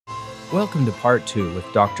Welcome to Part 2 with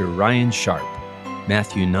Dr. Ryan Sharp.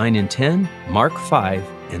 Matthew 9 and 10, Mark 5,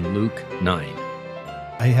 and Luke 9.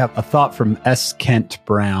 I have a thought from S. Kent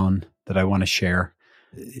Brown that I want to share.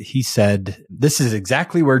 He said, this is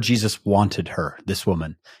exactly where Jesus wanted her, this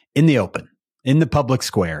woman, in the open, in the public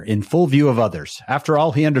square, in full view of others. After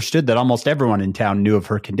all, he understood that almost everyone in town knew of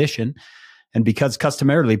her condition. And because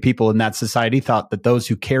customarily people in that society thought that those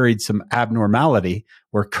who carried some abnormality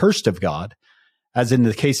were cursed of God, as in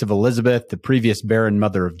the case of Elizabeth, the previous barren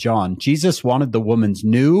mother of John, Jesus wanted the woman's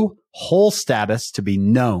new whole status to be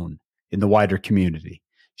known in the wider community.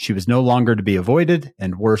 She was no longer to be avoided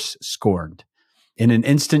and worse, scorned. In an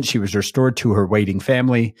instant, she was restored to her waiting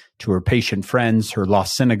family, to her patient friends, her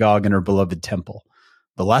lost synagogue, and her beloved temple.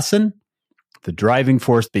 The lesson? The driving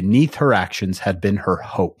force beneath her actions had been her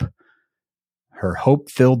hope. Her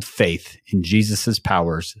hope-filled faith in Jesus'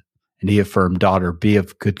 powers. And he affirmed, daughter, be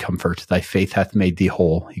of good comfort. Thy faith hath made thee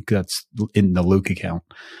whole. That's in the Luke account.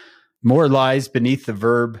 More lies beneath the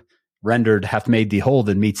verb rendered hath made thee whole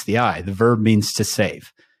than meets the eye. The verb means to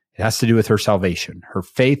save. It has to do with her salvation. Her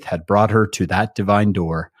faith had brought her to that divine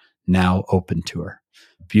door, now open to her.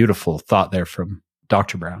 Beautiful thought there from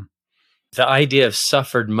Dr. Brown. The idea of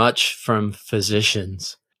suffered much from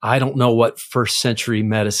physicians. I don't know what first century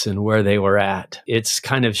medicine, where they were at. It's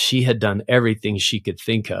kind of, she had done everything she could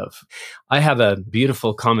think of. I have a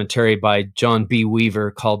beautiful commentary by John B. Weaver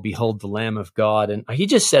called Behold the Lamb of God. And he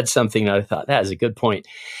just said something that I thought, that is a good point,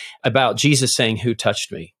 about Jesus saying, who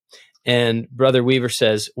touched me? And Brother Weaver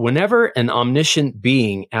says, whenever an omniscient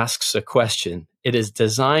being asks a question, it is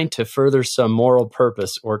designed to further some moral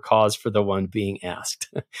purpose or cause for the one being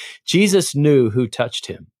asked. Jesus knew who touched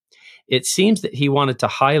him. It seems that he wanted to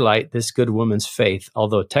highlight this good woman's faith,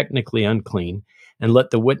 although technically unclean, and let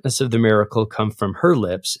the witness of the miracle come from her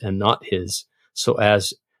lips and not his, so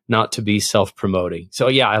as not to be self-promoting. So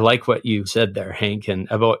yeah, I like what you said there, Hank, and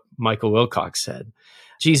about Michael Wilcox said.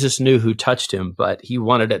 Jesus knew who touched him, but he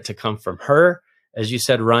wanted it to come from her, as you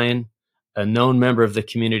said, Ryan, a known member of the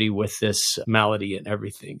community with this malady and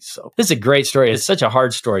everything. So this is a great story. It's such a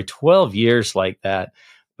hard story, 12 years like that,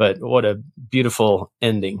 but what a beautiful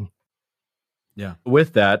ending. Yeah.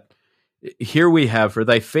 With that, here we have, for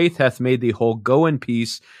thy faith hath made thee whole. Go in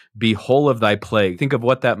peace, be whole of thy plague. Think of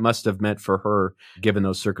what that must have meant for her, given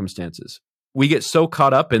those circumstances. We get so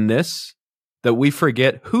caught up in this that we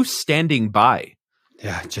forget who's standing by.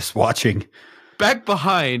 Yeah, just watching. Back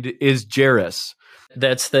behind is Jairus.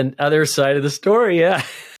 That's the other side of the story, yeah.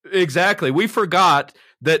 Exactly. We forgot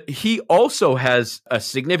that he also has a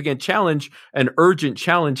significant challenge, an urgent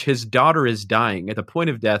challenge. His daughter is dying at the point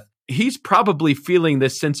of death. He's probably feeling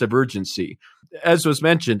this sense of urgency. As was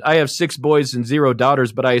mentioned, I have 6 boys and 0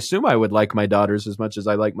 daughters, but I assume I would like my daughters as much as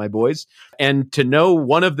I like my boys. And to know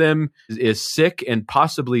one of them is sick and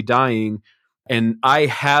possibly dying, and I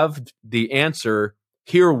have the answer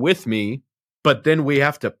here with me, but then we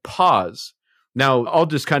have to pause. Now, I'll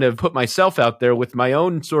just kind of put myself out there with my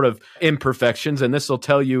own sort of imperfections, and this will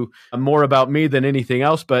tell you more about me than anything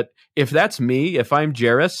else. But if that's me, if I'm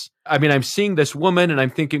Jairus, I mean, I'm seeing this woman and I'm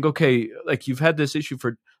thinking, okay, like you've had this issue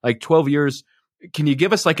for like 12 years. Can you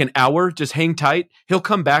give us like an hour? Just hang tight. He'll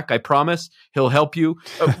come back. I promise. He'll help you.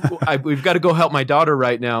 We've got to go help my daughter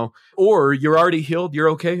right now. Or you're already healed.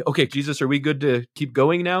 You're okay. Okay, Jesus, are we good to keep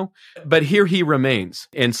going now? But here he remains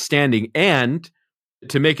and standing. And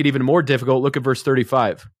to make it even more difficult, look at verse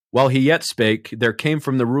 35. While he yet spake, there came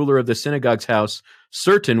from the ruler of the synagogue's house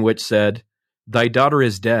certain which said, thy daughter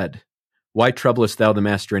is dead. Why troublest thou the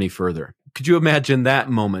master any further? Could you imagine that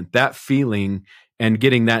moment, that feeling, and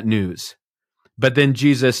getting that news? But then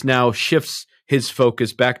Jesus now shifts his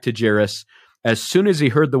focus back to Jairus. As soon as he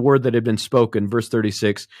heard the word that had been spoken, verse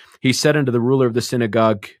 36, he said unto the ruler of the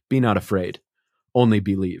synagogue, be not afraid, only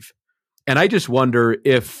believe. And I just wonder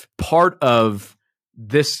if part of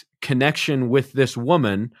this connection with this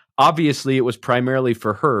woman, obviously it was primarily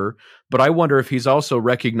for her, but I wonder if he's also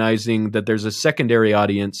recognizing that there's a secondary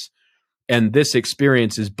audience, and this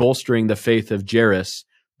experience is bolstering the faith of Jairus.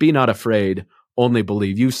 Be not afraid, only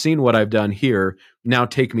believe. You've seen what I've done here. Now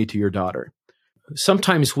take me to your daughter.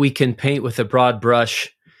 Sometimes we can paint with a broad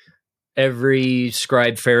brush every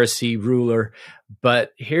scribe, Pharisee, ruler,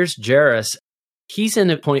 but here's Jairus. He's in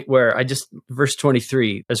a point where verse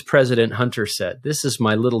 23, as President Hunter said, this is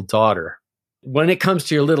my little daughter. When it comes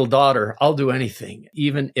to your little daughter, I'll do anything,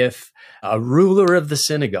 even if a ruler of the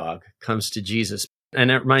synagogue comes to Jesus. And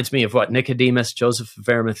that reminds me of what Nicodemus, Joseph of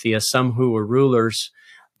Arimathea, some who were rulers,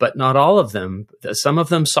 but not all of them. Some of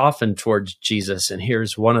them softened towards Jesus, and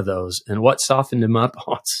here's one of those. And what softened him up?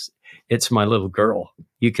 Oh, it's my little girl.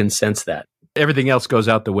 You can sense that. Everything else goes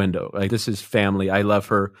out the window. Like, this is family. I love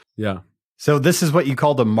her. Yeah. So this is what you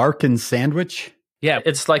called a Markan sandwich? Yeah,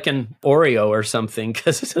 it's like an Oreo or something,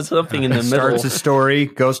 because it's something in the middle. Starts a story,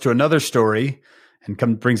 goes to another story,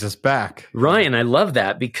 and brings us back. Ryan, I love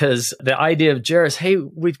that, because the idea of Jairus, hey,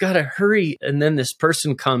 we've got to hurry. And then this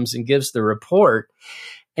person comes and gives the report.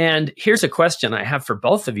 And here's a question I have for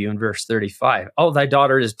both of you in verse 35. Oh, thy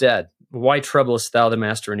daughter is dead. Why troublest thou the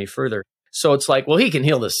master any further? So it's like, well, he can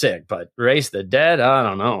heal the sick, but raise the dead? I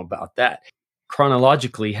don't know about that.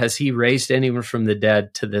 Chronologically, has he raised anyone from the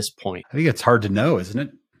dead to this point? I think it's hard to know, isn't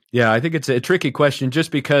it? Yeah, I think it's a tricky question just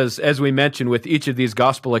because, as we mentioned with each of these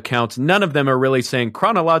gospel accounts, none of them are really saying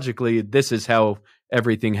chronologically, this is how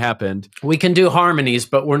everything happened. We can do harmonies,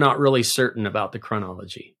 but we're not really certain about the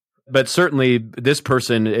chronology. But certainly this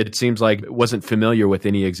person, it seems like, wasn't familiar with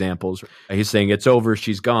any examples. He's saying it's over,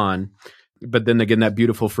 she's gone. But then again, that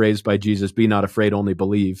beautiful phrase by Jesus, be not afraid, only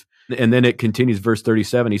believe. And then it continues, verse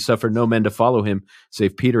 37, he suffered no men to follow him,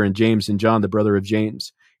 save Peter and James and John, the brother of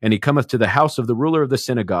James. And he cometh to the house of the ruler of the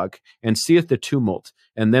synagogue, and seeth the tumult,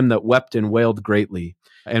 and them that wept and wailed greatly.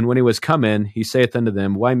 And when he was come in, he saith unto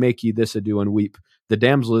them, why make ye this ado and weep? The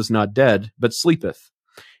damsel is not dead, but sleepeth.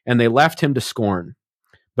 And they laughed him to scorn.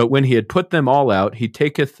 But when he had put them all out, he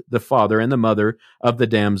taketh the father and the mother of the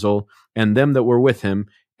damsel, and them that were with him,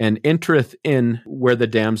 and entereth in where the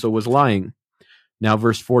damsel was lying. Now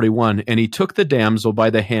verse 41, and he took the damsel by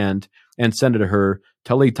the hand, and said unto her,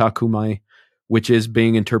 Talitha cumi, which is,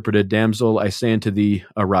 being interpreted, damsel, I say unto thee,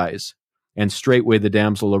 arise. And straightway the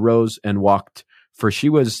damsel arose and walked, for she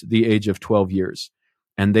was the age of 12 years.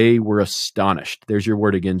 And they were astonished. There's your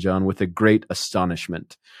word again, John, with a great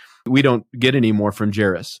astonishment. We don't get any more from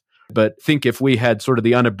Jairus. But think if we had sort of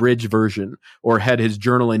the unabridged version, or had his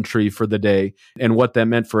journal entry for the day, and what that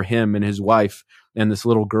meant for him and his wife and this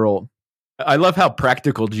little girl. I love how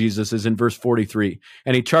practical Jesus is in verse 43.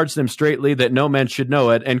 And he charged them straitly that no man should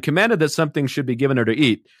know it, and commanded that something should be given her to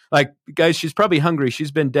eat. Like, guys, she's probably hungry.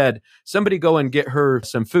 She's been dead. Somebody go and get her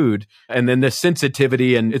some food. And then this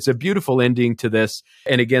sensitivity, and it's a beautiful ending to this.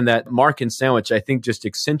 And again, that Markan sandwich, I think, just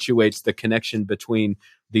accentuates the connection between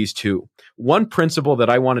these two. One principle that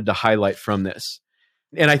I wanted to highlight from this,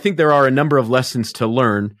 and I think there are a number of lessons to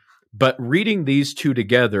learn, but reading these two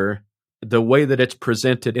together, the way that it's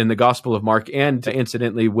presented in the Gospel of Mark, and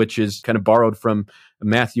incidentally, which is kind of borrowed from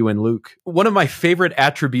Matthew and Luke. One of my favorite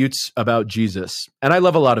attributes about Jesus, and I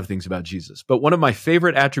love a lot of things about Jesus, but one of my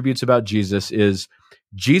favorite attributes about Jesus is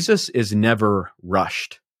never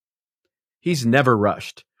rushed. He's never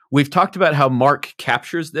rushed. We've talked about how Mark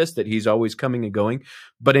captures this, that he's always coming and going.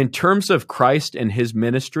 But in terms of Christ and his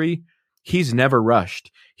ministry, he's never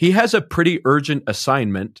rushed. He has a pretty urgent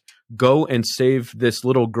assignment. Go and save this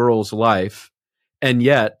little girl's life. And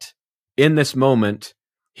yet, in this moment,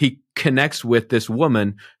 he connects with this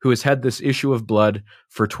woman who has had this issue of blood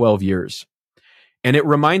for 12 years. And it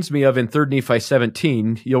reminds me of in 3 Nephi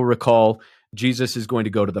 17, you'll recall, Jesus is going to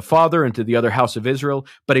go to the Father and to the other house of Israel,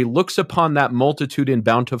 but he looks upon that multitude in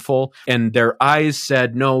bountiful, and their eyes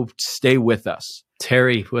said, no, stay with us.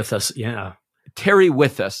 Tarry with us, yeah. Tarry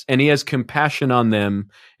with us. And he has compassion on them.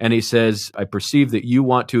 And he says, I perceive that you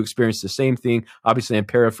want to experience the same thing. Obviously, I'm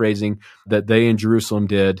paraphrasing, that they in Jerusalem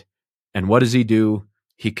did. And what does he do?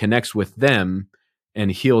 He connects with them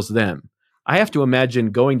and heals them. I have to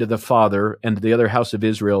imagine going to the Father and the other house of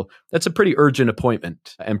Israel. That's a pretty urgent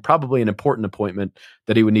appointment, and probably an important appointment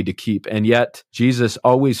that he would need to keep. And yet Jesus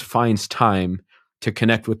always finds time to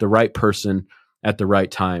connect with the right person at the right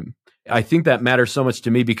time. I think that matters so much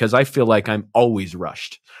to me because I feel like I'm always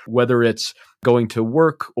rushed, whether it's going to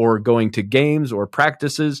work or going to games or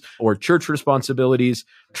practices or church responsibilities,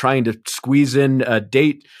 trying to squeeze in a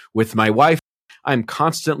date with my wife. I'm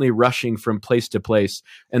constantly rushing from place to place.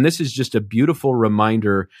 And this is just a beautiful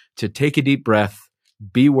reminder to take a deep breath,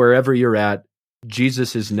 be wherever you're at.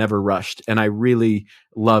 Jesus is never rushed. And I really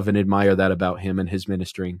love and admire that about him and his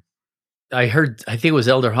ministering. I think it was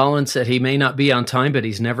Elder Holland said he may not be on time, but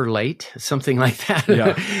he's never late, something like that.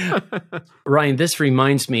 Yeah. Ryan, this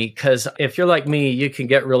reminds me, because if you're like me, you can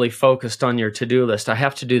get really focused on your to-do list. I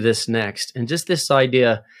have to do this next. And just this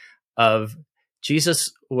idea of Jesus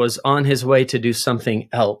was on his way to do something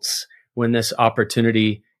else when this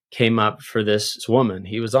opportunity came up for this woman.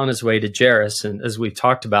 He was on his way to Jairus, and as we've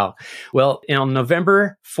talked about. Well, on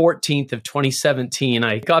November 14th of 2017,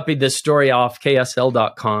 I copied this story off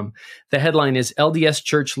KSL.com. The headline is, LDS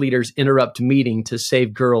Church Leaders Interrupt Meeting to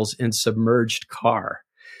Save Girls in Submerged Car.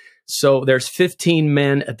 So there's 15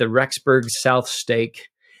 men at the Rexburg South Stake,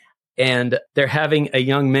 and they're having a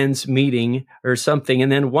young men's meeting or something.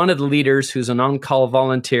 And then one of the leaders, who's an on-call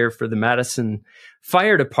volunteer for the Madison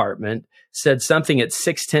Fire Department, said something at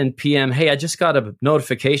 6:10 p.m. Hey, I just got a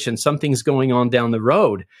notification. Something's going on down the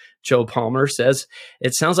road. Joe Palmer says,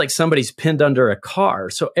 it sounds like somebody's pinned under a car.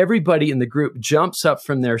 So everybody in the group jumps up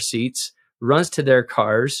from their seats, runs to their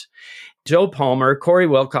cars. Joe Palmer, Corey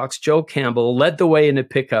Wilcox, Joe Campbell led the way in a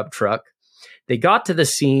pickup truck. They got to the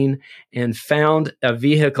scene and found a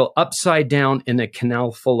vehicle upside down in a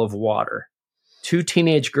canal full of water. 2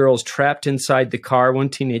 teenage girls trapped inside the car. 1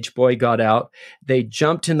 teenage boy got out. They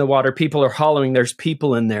jumped in the water. People are hollering, there's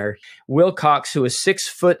people in there. Wilcox, who was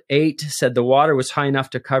 6'8", said the water was high enough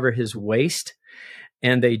to cover his waist.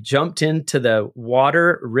 And they jumped into the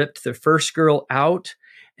water, ripped the first girl out.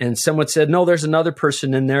 And someone said, no, there's another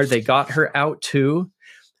person in there. They got her out too.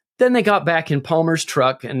 Then they got back in Palmer's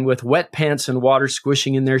truck and with wet pants and water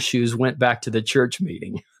squishing in their shoes, went back to the church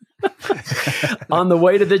meeting. On the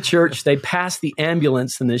way to the church, they passed the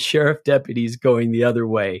ambulance and the sheriff deputies going the other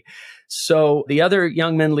way. So the other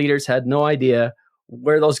young men leaders had no idea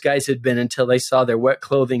where those guys had been until they saw their wet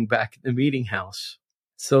clothing back at the meeting house.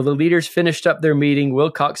 So the leaders finished up their meeting.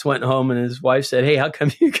 Wilcox went home and his wife said, hey, how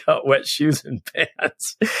come you got wet shoes and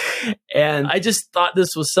pants? And I just thought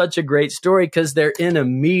this was such a great story because they're in a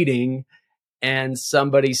meeting and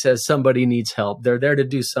somebody says somebody needs help. They're there to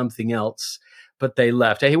do something else, but they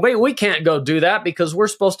left. Hey, wait, we can't go do that because we're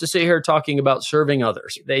supposed to sit here talking about serving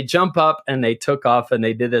others. They jump up and they took off and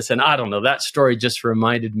they did this. And I don't know, that story just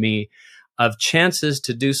reminded me of chances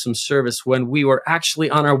to do some service when we were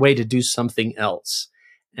actually on our way to do something else.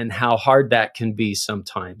 And how hard that can be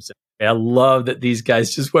sometimes. I love that these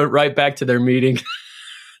guys just went right back to their meeting.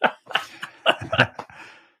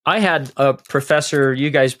 I had a professor, you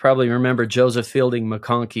guys probably remember Joseph Fielding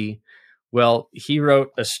McConkie. Well, he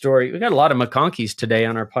wrote a story. We got a lot of McConkies today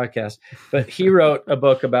on our podcast, but he wrote a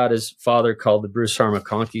book about his father called The Bruce R.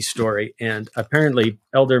 McConkie Story. And apparently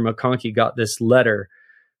Elder McConkie got this letter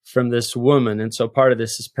from this woman. And so part of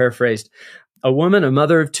this is paraphrased. A woman, a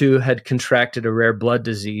mother of 2, had contracted a rare blood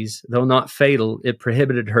disease. Though not fatal, it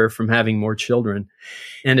prohibited her from having more children.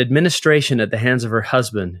 And administration at the hands of her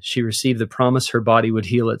husband, she received the promise her body would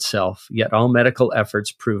heal itself, yet all medical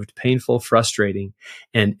efforts proved painful, frustrating,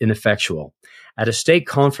 and ineffectual. At a stake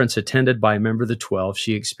conference attended by a member of the 12,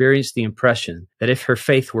 she experienced the impression that if her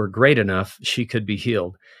faith were great enough, she could be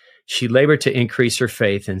healed. She labored to increase her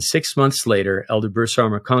faith, and 6 months later, Elder Bruce R.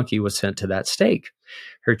 McConkie was sent to that stake.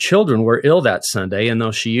 Her children were ill that Sunday, and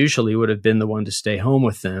though she usually would have been the one to stay home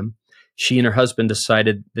with them, she and her husband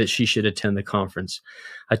decided that she should attend the conference.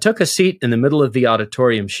 I took a seat in the middle of the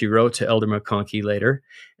auditorium, she wrote to Elder McConkie later,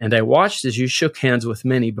 and I watched as you shook hands with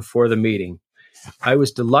many before the meeting. I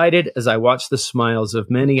was delighted as I watched the smiles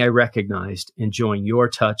of many I recognized, enjoying your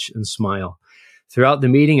touch and smile. Throughout the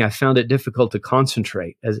meeting, I found it difficult to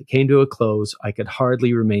concentrate. As it came to a close, I could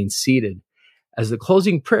hardly remain seated. As the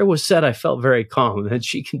closing prayer was said, I felt very calm. And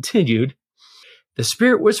she continued, the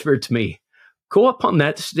Spirit whispered to me, go up on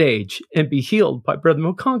that stage and be healed by Brother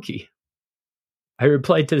McConkie. I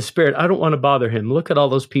replied to the Spirit, I don't want to bother him. Look at all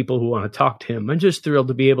those people who want to talk to him. I'm just thrilled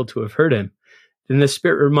to be able to have heard him. Then the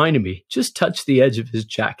Spirit reminded me, just touch the edge of his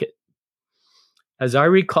jacket. As I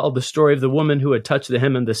recalled the story of the woman who had touched the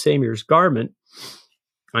hem of the Savior's garment,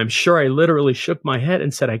 I'm sure I literally shook my head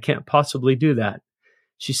and said, I can't possibly do that.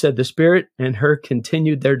 She said the Spirit and her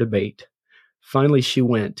continued their debate. Finally, she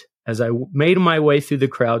went. As I made my way through the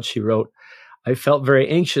crowd, she wrote, I felt very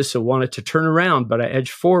anxious and wanted to turn around, but I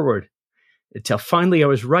edged forward until finally I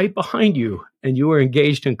was right behind you and you were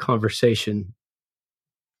engaged in conversation.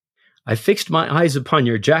 I fixed my eyes upon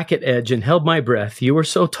your jacket edge and held my breath. You were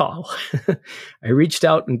so tall. I reached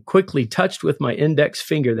out and quickly touched with my index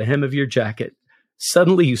finger the hem of your jacket.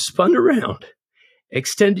 Suddenly you spun around,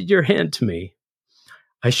 extended your hand to me.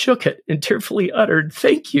 I shook it and tearfully uttered,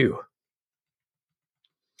 thank you.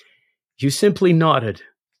 You simply nodded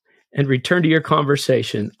and returned to your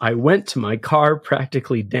conversation. I went to my car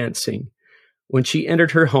practically dancing. When she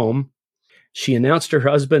entered her home, she announced to her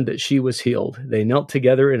husband that she was healed. They knelt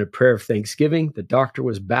together in a prayer of thanksgiving. The doctor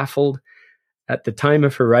was baffled. At the time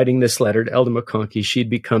of her writing this letter to Elder McConkie, she'd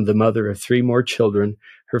become the mother of 3 more children.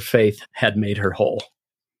 Her faith had made her whole.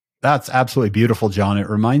 That's absolutely beautiful, John. It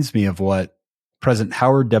reminds me of what President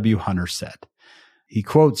Howard W. Hunter said. He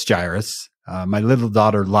quotes Jairus, my little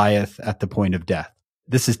daughter lieth at the point of death.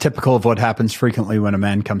 This is typical of what happens frequently when a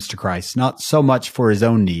man comes to Christ, not so much for his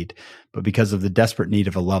own need, but because of the desperate need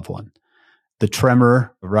of a loved one. The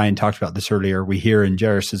tremor, Ryan talked about this earlier, we hear in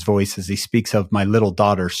Jairus' voice as he speaks of my little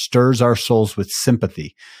daughter, stirs our souls with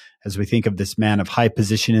sympathy as we think of this man of high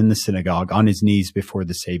position in the synagogue on his knees before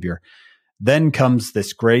the Savior. Then comes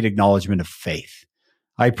this great acknowledgement of faith.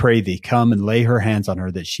 I pray thee, come and lay her hands on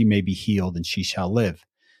her that she may be healed and she shall live.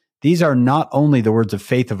 These are not only the words of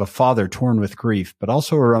faith of a father torn with grief, but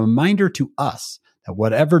also a reminder to us that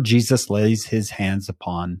whatever Jesus lays his hands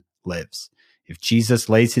upon lives. If Jesus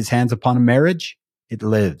lays his hands upon a marriage, it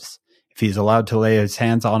lives. If he is allowed to lay his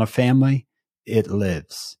hands on a family, it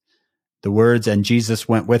lives. The words, and Jesus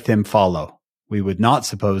went with him, follow. We would not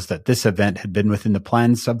suppose that this event had been within the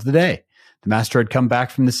plans of the day. The master had come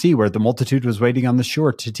back from the sea where the multitude was waiting on the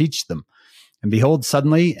shore to teach them. And behold,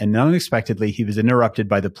 suddenly and unexpectedly, he was interrupted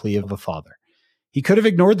by the plea of a father. He could have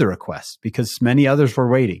ignored the request because many others were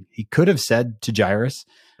waiting. He could have said to Jairus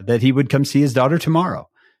that he would come see his daughter tomorrow,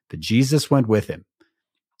 but Jesus went with him.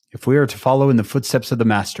 If we are to follow in the footsteps of the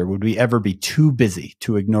master, would we ever be too busy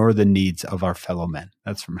to ignore the needs of our fellow men?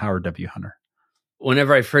 That's from Howard W. Hunter.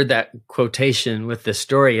 Whenever I've heard that quotation with this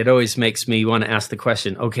story, it always makes me want to ask the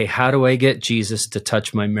question, okay, how do I get Jesus to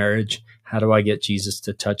touch my marriage? How do I get Jesus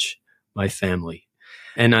to touch my family?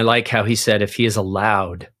 And I like how he said, if he is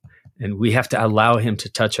allowed, and we have to allow him to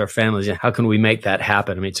touch our families, and how can we make that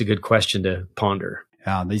happen? I mean, it's a good question to ponder.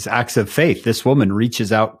 These acts of faith, this woman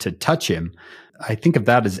reaches out to touch him. I think of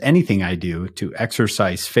that as anything I do to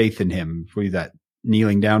exercise faith in him, whether that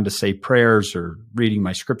kneeling down to say prayers or reading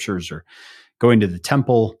my scriptures or going to the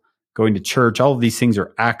temple, going to church. All of these things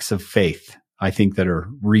are acts of faith, I think, that are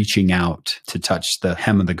reaching out to touch the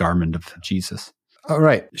hem of the garment of Jesus. All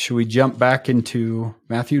right. Should we jump back into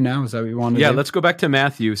Matthew now? Is that what you want to do? Yeah, let's go back to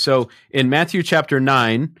Matthew. So in Matthew chapter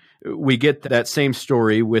 9, we get that same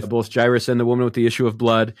story with both Jairus and the woman with the issue of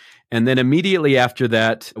blood. And then immediately after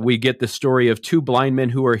that, we get the story of two blind men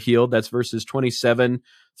who are healed. That's verses 27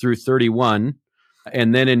 through 31.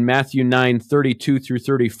 And then in Matthew 9, 32 through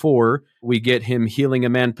 34, we get him healing a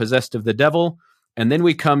man possessed of the devil. And then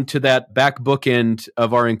we come to that back bookend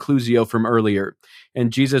of our inclusio from earlier.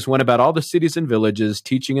 And Jesus went about all the cities and villages,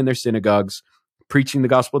 teaching in their synagogues, preaching the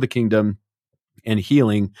gospel of the kingdom, and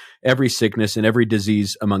healing every sickness and every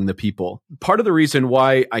disease among the people. Part of the reason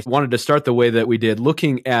why I wanted to start the way that we did,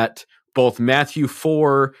 looking at both Matthew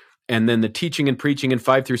 4 and then the teaching and preaching in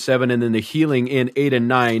 5 through 7, and then the healing in 8 and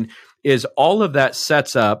 9, is all of that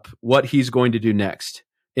sets up what he's going to do next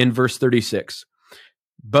in verse 36.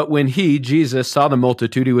 But when he, Jesus, saw the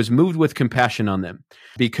multitude, he was moved with compassion on them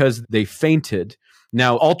because they fainted.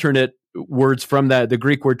 Now, alternate words from that, the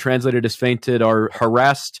Greek word translated as fainted, are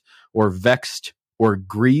harassed or vexed or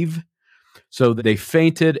grieve. So they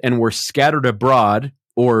fainted and were scattered abroad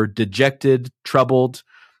or dejected, troubled,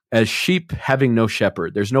 as sheep having no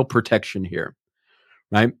shepherd. There's no protection here,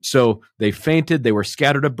 right? So they fainted, they were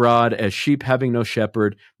scattered abroad as sheep having no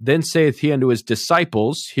shepherd. Then saith he unto his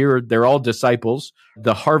disciples, here they're all disciples,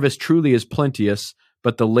 the harvest truly is plenteous,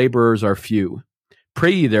 but the laborers are few.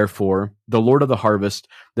 Pray ye therefore the Lord of the harvest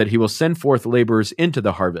that he will send forth laborers into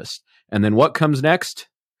the harvest. And then what comes next?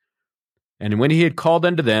 And when he had called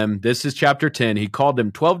unto them, this is chapter 10, he called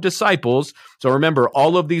them 12 disciples. So remember,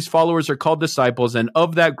 all of these followers are called disciples, and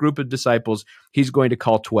of that group of disciples, he's going to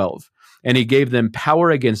call 12. And he gave them power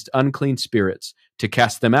against unclean spirits to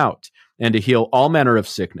cast them out and to heal all manner of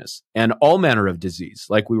sickness and all manner of disease,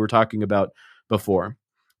 like we were talking about before.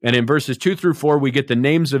 And in verses 2 through 4, we get the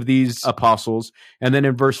names of these apostles. And then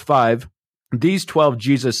in verse 5, these 12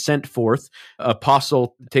 Jesus sent forth.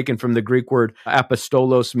 Apostle, taken from the Greek word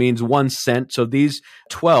apostolos, means one sent. So these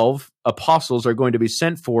 12 apostles are going to be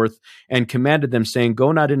sent forth and commanded them, saying,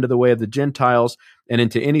 go not into the way of the Gentiles, and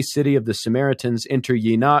into any city of the Samaritans enter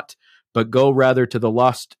ye not, but go rather to the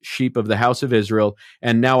lost sheep of the house of Israel.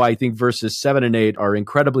 And now I think verses 7 and 8 are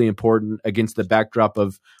incredibly important against the backdrop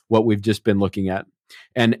of what we've just been looking at.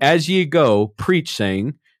 And as ye go, preach,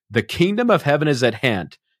 saying, the kingdom of heaven is at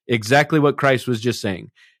hand. Exactly what Christ was just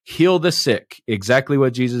saying. Heal the sick. Exactly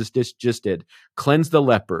what Jesus just did. Cleanse the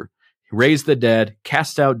leper. Raise the dead.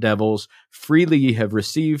 Cast out devils. Freely ye have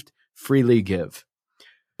received. Freely give.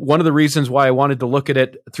 One of the reasons why I wanted to look at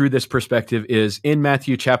it through this perspective is in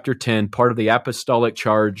Matthew chapter 10, part of the apostolic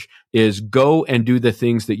charge is go and do the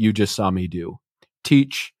things that you just saw me do.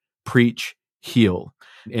 Teach, preach, heal,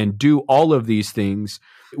 and do all of these things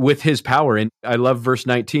with his power. And I love verse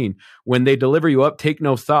 19. When they deliver you up, take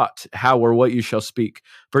no thought how or what you shall speak,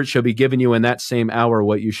 for it shall be given you in that same hour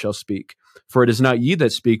what you shall speak. For it is not ye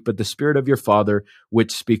that speak, but the Spirit of your Father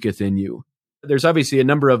which speaketh in you. There's obviously a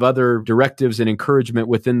number of other directives and encouragement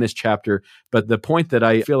within this chapter, but the point that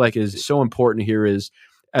I feel like is so important here is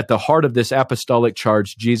at the heart of this apostolic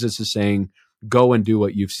charge, Jesus is saying, go and do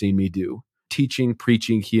what you've seen me do. Teaching,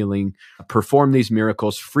 preaching, healing, perform these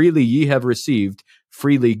miracles. Freely ye have received,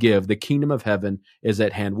 freely give. The kingdom of heaven is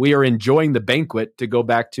at hand. We are enjoying the banquet, to go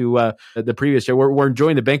back to the previous year. We're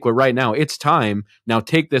enjoying the banquet right now. It's time. Now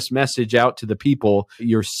take this message out to the people.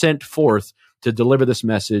 You're sent forth to deliver this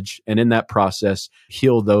message, and in that process,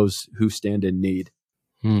 heal those who stand in need.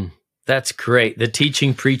 That's great. The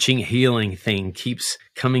teaching, preaching, healing thing keeps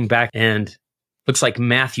coming back, and looks like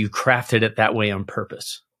Matthew crafted it that way on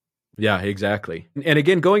purpose. Yeah, exactly. And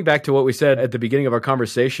again, going back to what we said at the beginning of our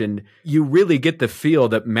conversation, you really get the feel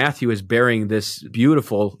that Matthew is bearing this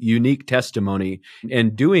beautiful, unique testimony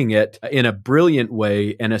and doing it in a brilliant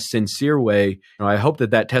way and a sincere way. I hope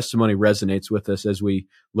that testimony resonates with us as we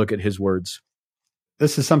look at his words.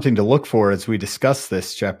 This is something to look for as we discuss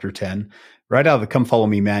this chapter 10. Right out of the Come Follow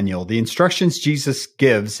Me manual, the instructions Jesus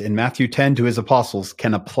gives in Matthew 10 to his apostles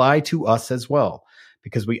can apply to us as well,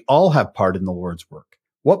 because we all have part in the Lord's work.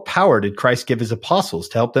 What power did Christ give his apostles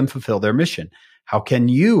to help them fulfill their mission? How can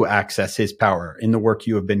you access his power in the work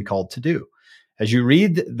you have been called to do? As you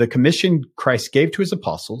read the commission Christ gave to his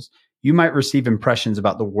apostles, you might receive impressions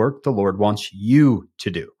about the work the Lord wants you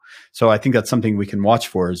to do. So I think that's something we can watch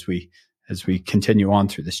for as we continue on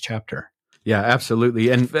through this chapter. Yeah, absolutely.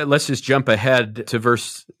 And let's just jump ahead to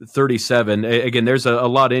verse 37. Again, there's a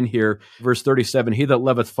lot in here. Verse 37, he that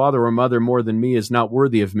loveth father or mother more than me is not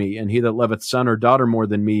worthy of me, and he that loveth son or daughter more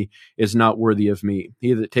than me is not worthy of me.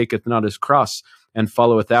 He that taketh not his cross and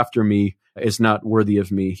followeth after me is not worthy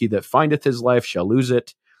of me. He that findeth his life shall lose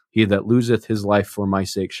it. He that loseth his life for my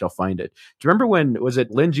sake shall find it. Do you remember when, was it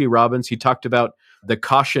Lynn G. Robbins, he talked about the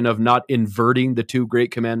caution of not inverting the two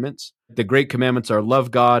great commandments? The great commandments are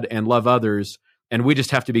love God and love others, and we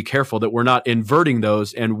just have to be careful that we're not inverting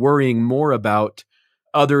those and worrying more about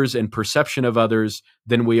others and perception of others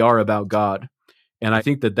than we are about God. And I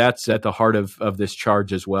think that that's at the heart of this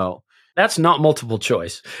charge as well. That's not multiple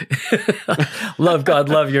choice. Love God,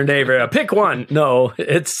 love your neighbor. Pick one. No,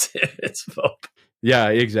 it's both. Yeah,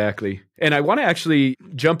 exactly. And I want to actually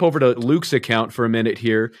jump over to Luke's account for a minute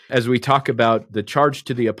here as we talk about the charge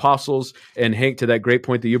to the apostles, and Hank, to that great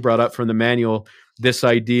point that you brought up from the manual, this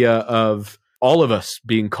idea of all of us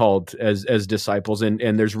being called as disciples, and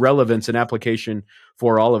there's relevance and application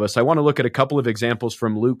for all of us. I want to look at a couple of examples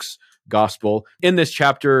from Luke's gospel. In this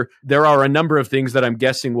chapter, there are a number of things that I'm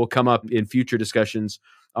guessing will come up in future discussions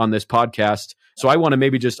on this podcast. So I want to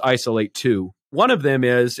maybe just isolate two. One of them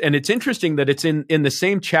is, and it's interesting that it's in the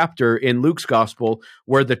same chapter in Luke's gospel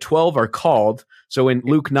where the 12 are called. So in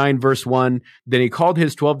Luke 9, verse 1, then he called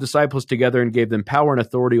his 12 disciples together and gave them power and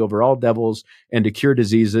authority over all devils and to cure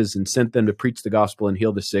diseases, and sent them to preach the gospel and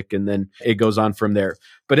heal the sick. And then it goes on from there.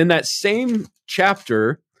 But in that same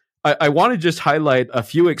chapter, I want to just highlight a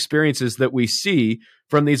few experiences that we see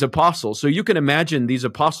from these apostles. So you can imagine these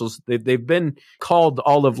apostles, they've been called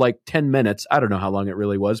all of like 10 minutes. I don't know how long it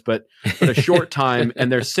really was, but a short time.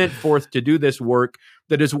 And they're sent forth to do this work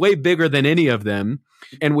that is way bigger than any of them.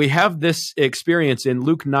 And we have this experience in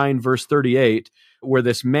Luke 9, verse 38, where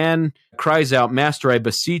this man cries out, Master, I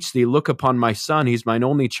beseech thee, look upon my son. He's mine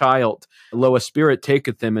only child. Lo, a spirit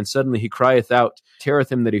taketh him, and suddenly he crieth out,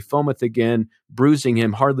 teareth him that he foameth again, bruising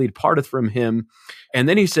him, hardly departeth from him. And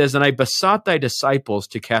then he says, and I besought thy disciples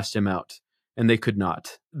to cast him out, and they could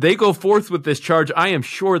not. They go forth with this charge. I am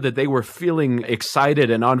sure that they were feeling excited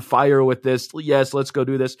and on fire with this. Yes, let's go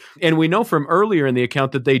do this. And we know from earlier in the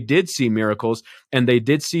account that they did see miracles and they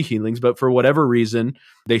did see healings, but for whatever reason,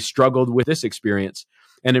 they struggled with this experience.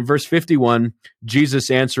 And in verse 51, Jesus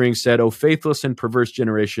answering said, O faithless and perverse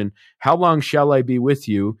generation, how long shall I be with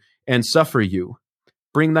you and suffer you?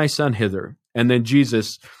 Bring thy son hither. And then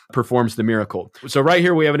Jesus performs the miracle. So right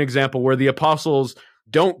here we have an example where the apostles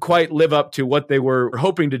don't quite live up to what they were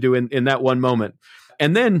hoping to do in that one moment.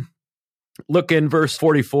 And then look in verse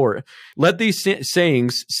 44. Let these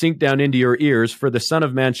sayings sink down into your ears, for the Son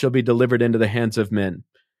of Man shall be delivered into the hands of men.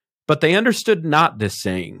 But they understood not this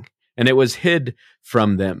saying, and it was hid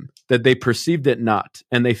from them, that they perceived it not,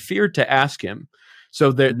 and they feared to ask him.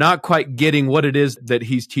 So they're not quite getting what it is that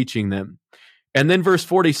he's teaching them. And then verse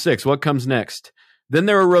 46, what comes next? Then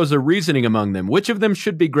there arose a reasoning among them, which of them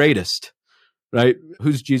should be greatest? Right?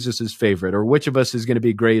 Who's Jesus's favorite, or which of us is going to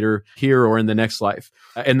be greater here or in the next life?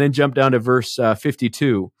 And then jump down to verse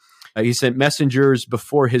 52. He sent messengers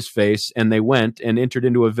before his face, and they went and entered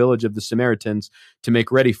into a village of the Samaritans to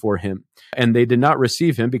make ready for him. And they did not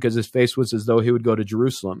receive him, because his face was as though he would go to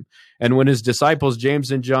Jerusalem. And when his disciples James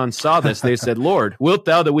and John saw this, they said, Lord, wilt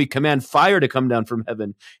thou that we command fire to come down from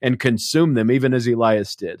heaven and consume them, even as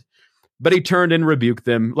Elias did? But he turned and rebuked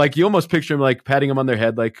them. Like, you almost picture him like patting them on their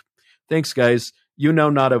head, like, thanks, guys. You know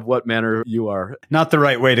not of what manner you are. Not the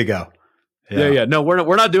right way to go. Yeah. No,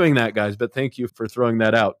 we're not doing that, guys, but thank you for throwing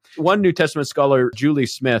that out. One New Testament scholar, Julie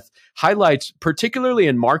Smith, highlights, particularly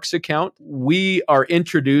in Mark's account, we are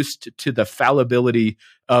introduced to the fallibility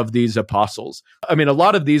of these apostles. I mean, a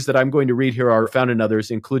lot of these that I'm going to read here are found in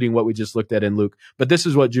others, including what we just looked at in Luke. But this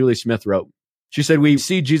is what Julie Smith wrote. She said, we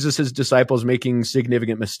see Jesus' disciples making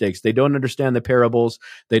significant mistakes. They don't understand the parables.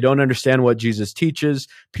 They don't understand what Jesus teaches.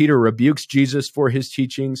 Peter rebukes Jesus for his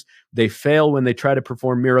teachings. They fail when they try to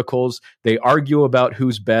perform miracles. They argue about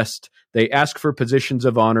who's best. They ask for positions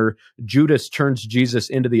of honor. Judas turns Jesus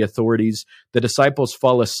into the authorities. The disciples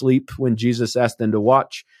fall asleep when Jesus asks them to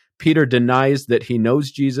watch. Peter denies that he knows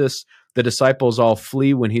Jesus. The disciples all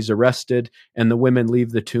flee when he's arrested, and the women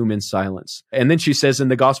leave the tomb in silence. And then she says in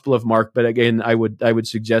the Gospel of Mark, but again, I would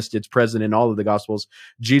suggest it's present in all of the Gospels,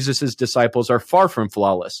 Jesus' disciples are far from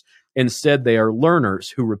flawless. Instead, they are learners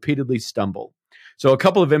who repeatedly stumble. So a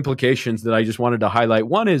couple of implications that I just wanted to highlight.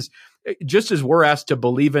 One is, just as we're asked to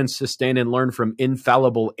believe in, sustain, and learn from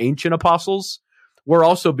infallible ancient apostles, we're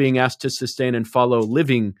also being asked to sustain and follow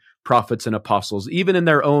living prophets and apostles, even in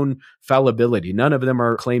their own fallibility. None of them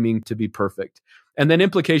are claiming to be perfect. And then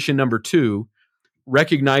implication number 2,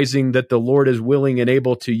 recognizing that the Lord is willing and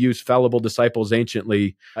able to use fallible disciples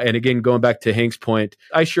anciently. And again, going back to Hank's point,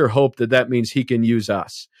 I sure hope that that means he can use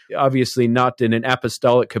us. Obviously not in an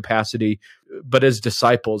apostolic capacity, but as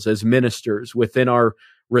disciples, as ministers within our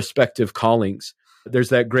respective callings. There's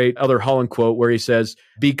that great Elder Holland quote where he says,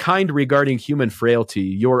 "Be kind regarding human frailty,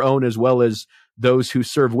 your own as well as those who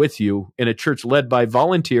serve with you in a church led by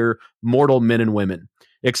volunteer mortal men and women.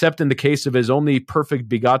 Except in the case of his only perfect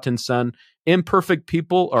begotten Son, imperfect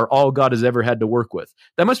people are all God has ever had to work with."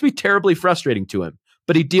 That must be terribly frustrating to him,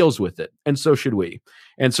 but he deals with it, and so should we.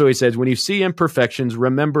 And so he says, when you see imperfections,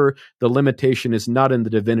 remember the limitation is not in the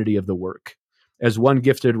divinity of the work. As one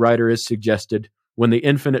gifted writer has suggested, when the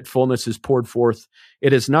infinite fullness is poured forth,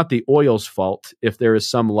 it is not the oil's fault if there is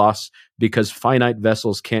some loss, because finite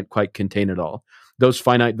vessels can't quite contain it all. Those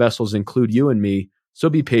finite vessels include you and me, so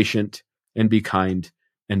be patient and be kind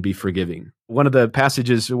and be forgiving. One of the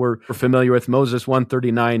passages we're familiar with, Moses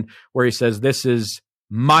 139, where he says, "This is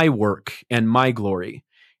my work and my glory."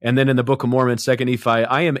 And then in the Book of Mormon, 2 Nephi,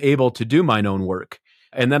 "I am able to do mine own work."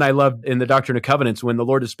 And then I love in the Doctrine and Covenants, when the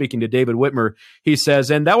Lord is speaking to David Whitmer, he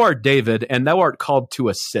says, "And thou art David, and thou art called to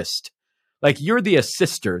assist." Like, you're the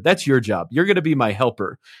assister. That's your job. You're going to be my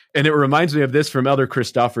helper. And it reminds me of this from Elder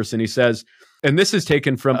Christofferson. He says, and this is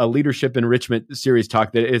taken from a leadership enrichment series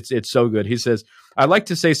talk that it's so good. He says, "I like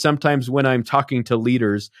to say sometimes when I'm talking to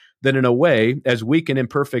leaders that in a way, as weak and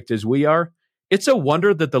imperfect as we are, it's a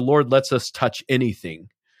wonder that the Lord lets us touch anything.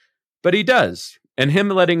 But he does. And him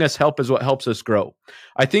letting us help is what helps us grow.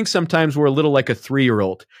 I think sometimes we're a little like a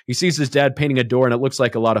 3-year-old. He sees his dad painting a door and it looks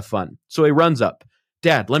like a lot of fun. So he runs up.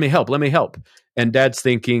 'Dad, let me help. Let me help.' And dad's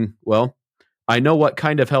thinking, well, I know what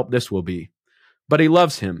kind of help this will be." But he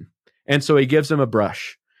loves him. And so he gives him a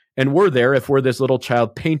brush. And we're there if we're this little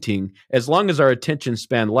child painting, as long as our attention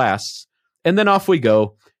span lasts. And then off we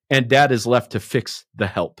go. And dad is left to fix the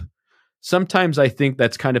help. Sometimes I think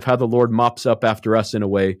that's kind of how the Lord mops up after us in a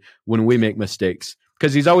way when we make mistakes,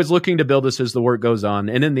 because he's always looking to build us as the work goes on.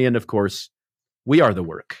 And in the end, of course, we are the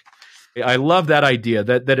work. I love that idea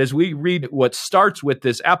that as we read what starts with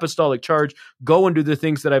this apostolic charge, go and do the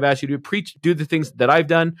things that I've asked you to do, preach, do the things that I've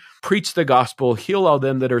done, preach the gospel, heal all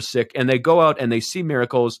them that are sick, and they go out and they see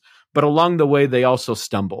miracles, but along the way, they also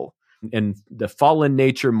stumble. And the fallen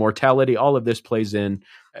nature, mortality, all of this plays in,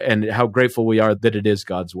 and how grateful we are that it is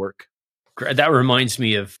God's work. That reminds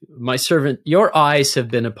me of my servant. Your eyes have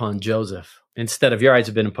been upon Joseph instead of your eyes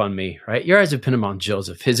have been upon me, right? Your eyes have been upon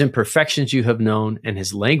Joseph. His imperfections you have known and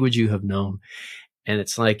his language you have known. And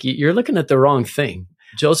it's like, you're looking at the wrong thing.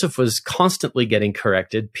 Joseph was constantly getting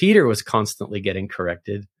corrected. Peter was constantly getting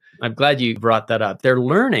corrected. I'm glad you brought that up. They're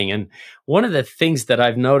learning. And one of the things that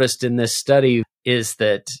I've noticed in this study is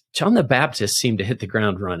that John the Baptist seemed to hit the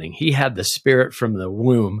ground running. He had the Spirit from the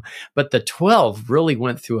womb, but the 12 really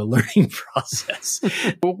went through a learning process.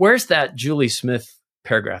 Where's that Julie Smith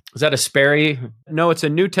paragraph? Is that a Sperry? No, it's a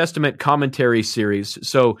New Testament commentary series.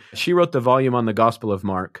 So she wrote the volume on the Gospel of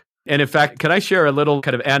Mark. And in fact, can I share a little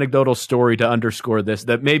kind of anecdotal story to underscore this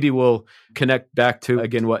that maybe will connect back to,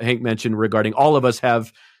 again, what Hank mentioned regarding all of us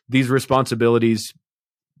have these responsibilities,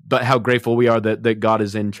 but how grateful we are that God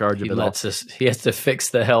is in charge of it all. He has to fix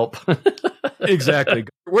the help. Exactly.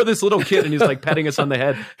 We're this little kid and he's like patting us on the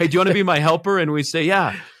head. "Hey, do you want to be my helper?" And we say,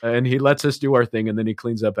 "Yeah." And he lets us do our thing and then he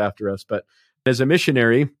cleans up after us. But as a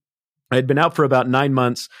missionary, I had been out for about 9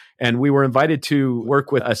 months, and we were invited to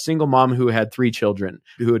work with a single mom who had 3 children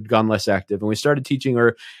who had gone less active. And we started teaching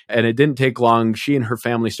her, and it didn't take long. She and her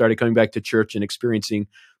family started coming back to church and experiencing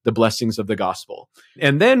the blessings of the gospel.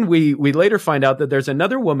 And then we later find out that there's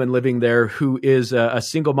another woman living there who is a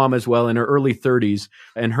single mom as well in her early 30s,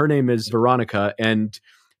 and her name is Veronica, and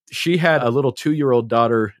she had a little 2-year-old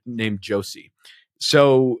daughter named Josie.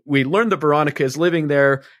 So we learned that Veronica is living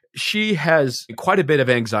there. She has quite a bit of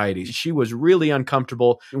anxiety. She was really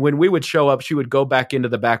uncomfortable. When we would show up, she would go back into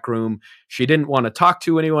the back room. She didn't want to talk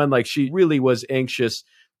to anyone. Like, she really was anxious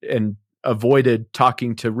and avoided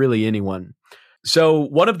talking to really anyone. So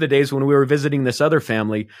one of the days when we were visiting this other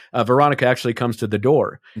family, Veronica actually comes to the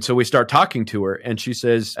door. And so we start talking to her, and she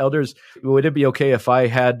says, "Elders, would it be okay if I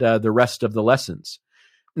had the rest of the lessons?"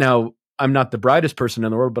 Now, I'm not the brightest person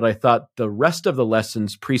in the world, but I thought the rest of the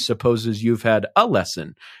lessons presupposes you've had a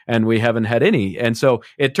lesson, and we haven't had any. And so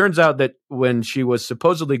it turns out that when she was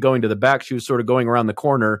supposedly going to the back, she was sort of going around the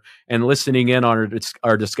corner and listening in on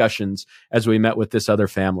our discussions as we met with this other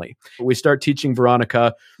family. We start teaching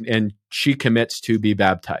Veronica, and she commits to be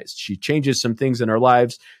baptized. She changes some things in her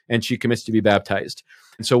lives, and she commits to be baptized.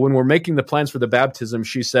 And so when we're making the plans for the baptism,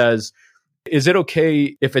 she says, "Is it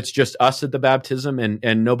okay if it's just us at the baptism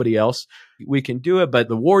and nobody else? We can do it, but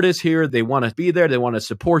the ward is here. They want to be there. They want to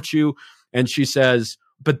support you." And she says,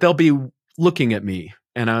 "But they'll be looking at me."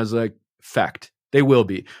 And I was like, fact, they will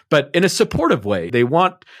be, but in a supportive way. They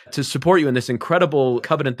want to support you in this incredible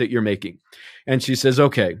covenant that you're making. And she says,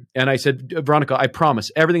 "Okay." And I said, "Veronica, I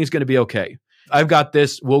promise everything is going to be okay. I've got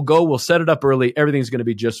this. We'll go. We'll set it up early. Everything's going to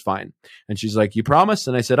be just fine." And she's like, "You promise?"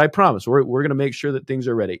 And I said, "I promise. We're going to make sure that things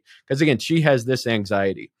are ready." Because again, she has this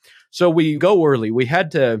anxiety. So we go early. We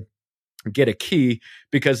had to get a key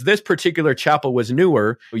because this particular chapel was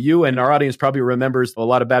newer. You and our audience probably remembers a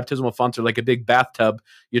lot of baptismal fonts are like a big bathtub.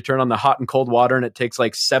 You turn on the hot and cold water, and it takes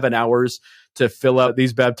like 7 hours to fill up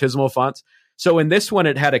these baptismal fonts. So in this one,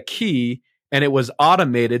 it had a key, and it was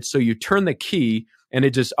automated. So you turn the key, and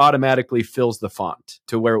it just automatically fills the font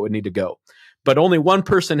to where it would need to go. But only one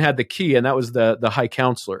person had the key, and that was the high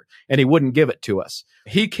counselor, and he wouldn't give it to us.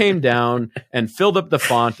 He came down and filled up the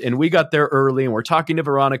font, and we got there early, and we're talking to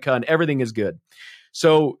Veronica, and everything is good.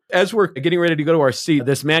 So as we're getting ready to go to our seat,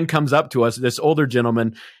 this man comes up to us, this older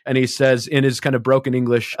gentleman, and he says in his kind of broken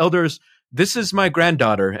English, "Elders, this is my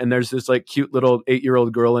granddaughter." And there's this like cute little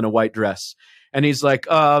 8-year-old girl in a white dress. And he's like,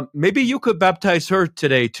 "Maybe you could baptize her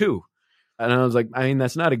today too." And I was like, "I mean,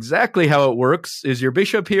 that's not exactly how it works. Is your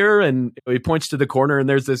bishop here?" And he points to the corner, and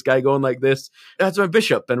there's this guy going like this. "That's my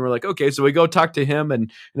bishop." And we're like, "Okay." So we go talk to him, and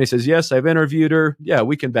he says, "Yes, I've interviewed her. Yeah,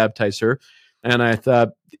 we can baptize her." And I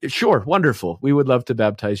thought, sure, wonderful. We would love to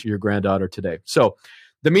baptize your granddaughter today. So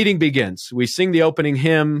the meeting begins. We sing the opening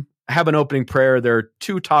hymn, have an opening prayer. There are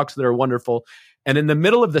 2 talks that are wonderful. And in the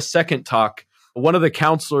middle of the second talk, one of the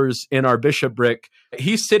counselors in our bishopric,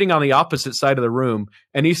 he's sitting on the opposite side of the room,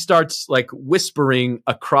 and he starts like whispering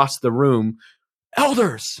across the room,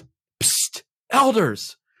 "Elders, psst,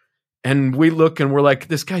 elders." And we look and we're like,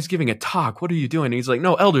 this guy's giving a talk. What are you doing? And he's like,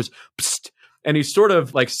 "No, elders, psst." And he's sort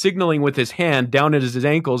of like signaling with his hand down at his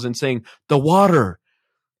ankles and saying, "The water."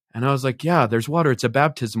 And I was like, "Yeah, there's water. It's a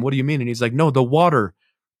baptism. What do you mean?" And he's like, "No, the water,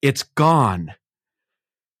 it's gone."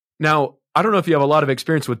 Now, I don't know if you have a lot of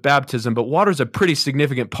experience with baptism, but water is a pretty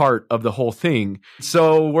significant part of the whole thing.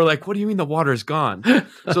 So we're like, "What do you mean the water is gone?"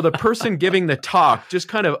 So the person giving the talk just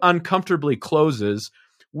kind of uncomfortably closes.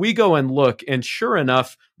 We go and look, and sure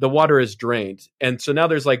enough, the water is drained. And so now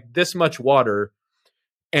there's like this much water.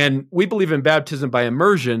 And we believe in baptism by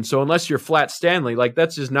immersion. So unless you're flat Stanley, like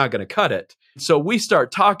that's just not going to cut it. So we start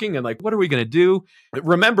talking and like, what are we going to do?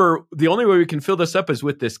 Remember, the only way we can fill this up is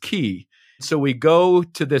with this key. So we go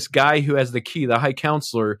to this guy who has the key, the high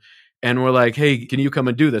counselor, and we're like, "Hey, can you come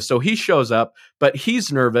and do this?" So he shows up, but he's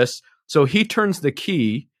nervous. So he turns the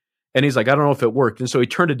key, and he's like, "I don't know if it worked." And so he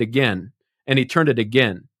turned it again, and he turned it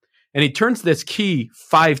again. And he turns this key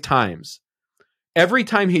 5 times. Every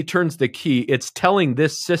time he turns the key, it's telling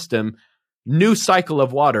this system, "New cycle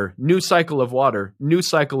of water, new cycle of water, new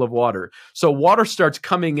cycle of water." So water starts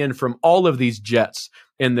coming in from all of these jets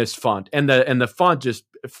in this font, and the font just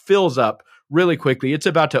fills up really quickly. It's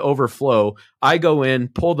about to overflow. I go in,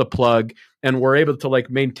 pull the plug, and we're able to like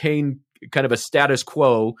maintain kind of a status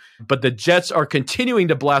quo, but the jets are continuing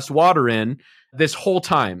to blast water in this whole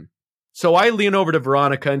time. So I lean over to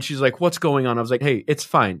Veronica, and she's like, "What's going on?" I was like, "Hey, it's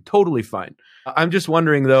fine. Totally fine. I'm just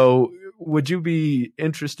wondering though, would you be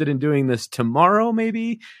interested in doing this tomorrow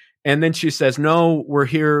maybe?" And then she says, "No, we're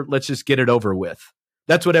here. Let's just get it over with."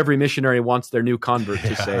 That's what every missionary wants their new convert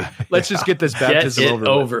to say. Let's just get this baptism Get it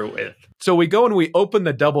over with. So we go and we open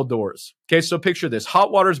the double doors. Okay, so picture this.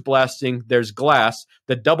 Hot water's blasting. There's glass.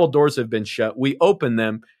 The double doors have been shut. We open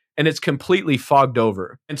them, and it's completely fogged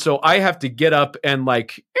over. And so I have to get up and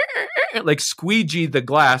like squeegee the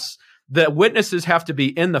glass. The witnesses have to be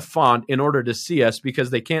in the font in order to see us because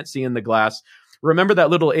they can't see in the glass. Remember that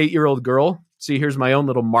little 8-year-old girl? See, here's my own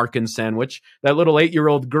little Markin sandwich. That little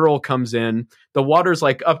 8-year-old girl comes in. The water's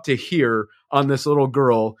like up to here on this little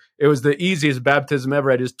girl. It was the easiest baptism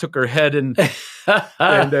ever. I just took her head and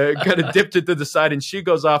kind of dipped it to the side, and she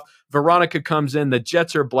goes off. Veronica comes in. The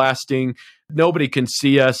jets are blasting. Nobody can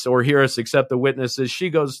see us or hear us except the witnesses.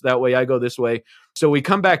 She goes that way. I go this way. So we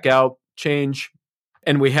come back out, change,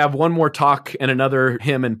 and we have one more talk and another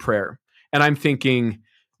hymn and prayer. And I'm thinking,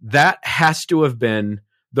 that has to have been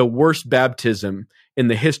the worst baptism in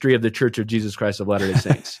the history of the Church of Jesus Christ of Latter-day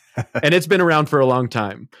Saints. And it's been around for a long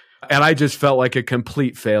time. And I just felt like a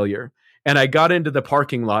complete failure. And I got into the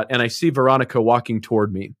parking lot and I see Veronica walking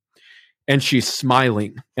toward me and she's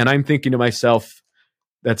smiling. And I'm thinking to myself,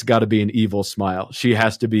 that's got to be an evil smile. She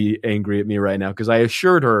has to be angry at me right now because I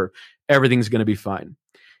assured her everything's going to be fine.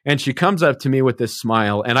 And she comes up to me with this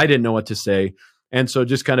smile and I didn't know what to say. And so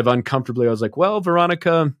just kind of uncomfortably, I was like, well,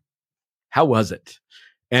 Veronica, how was it?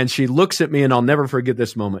 And she looks at me, and I'll never forget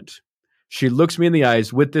this moment. She looks me in the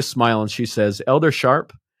eyes with this smile, and she says, Elder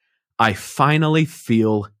Sharp, I finally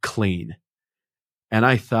feel clean. And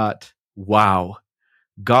I thought, wow,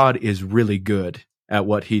 God is really good at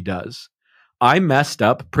what he does. I messed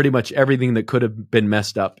up pretty much everything that could have been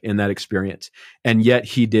messed up in that experience, and yet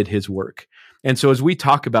he did his work. And so as we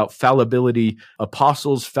talk about fallibility,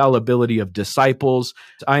 apostles, fallibility of disciples,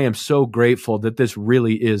 I am so grateful that this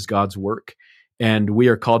really is God's work. And we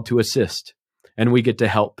are called to assist and we get to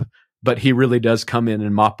help. But he really does come in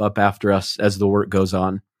and mop up after us as the work goes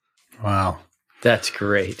on. Wow. That's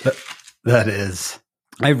great. That is.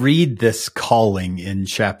 I read this calling in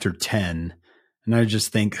chapter 10, and I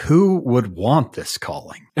just think, who would want this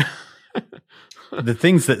calling? The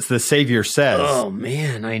things that the Savior says. Oh,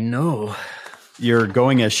 man, I know. You're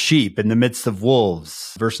going as sheep in the midst of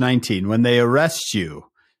wolves. Verse 19, when they arrest you,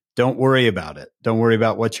 don't worry about it. Don't worry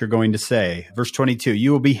about what you're going to say. Verse 22,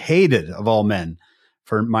 you will be hated of all men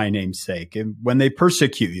for my name's sake. And when they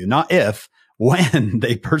persecute you, not if, when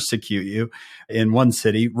they persecute you in one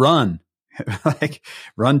city, run, like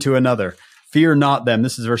run to another. Fear not them.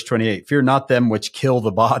 This is verse 28. Fear not them which kill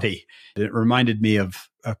the body. It reminded me of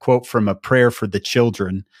a quote from a prayer for the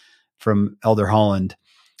children from Elder Holland.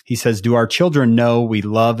 He says, do our children know we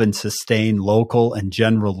love and sustain local and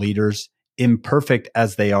general leaders, imperfect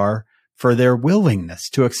as they are, for their willingness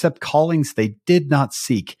to accept callings they did not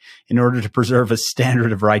seek in order to preserve a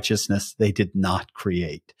standard of righteousness they did not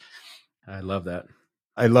create. I love that.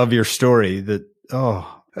 I love your story that,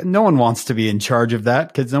 no one wants to be in charge of that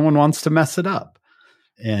because no one wants to mess it up.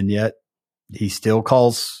 And yet he still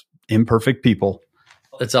calls imperfect people.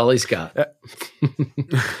 That's all he's got.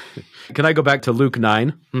 Can I go back to Luke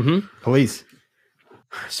 9? Mm-hmm. Please.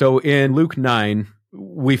 So in Luke 9,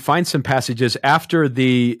 we find some passages after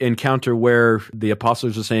the encounter where the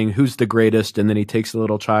apostles are saying, who's the greatest? And then he takes the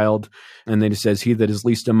little child and then he says, he that is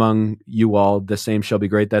least among you all, the same shall be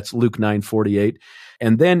great. That's Luke 9:48.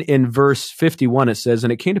 And then in verse 51, it says,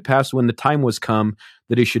 and it came to pass when the time was come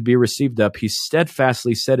that he should be received up, he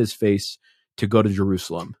steadfastly set his face to go to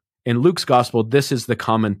Jerusalem. In Luke's gospel, this is the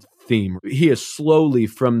common theme. He is slowly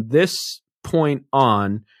from this point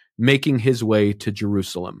on making his way to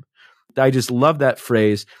Jerusalem. I just love that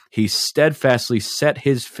phrase. He steadfastly set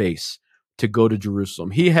his face to go to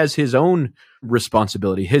Jerusalem. He has his own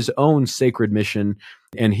responsibility, his own sacred mission,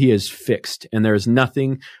 and he is fixed. And there is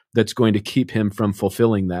nothing that's going to keep him from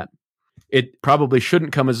fulfilling that. It probably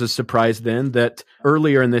shouldn't come as a surprise then that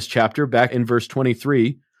earlier in this chapter, back in verse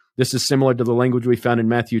 23, this is similar to the language we found in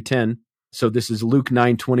Matthew 10. So this is Luke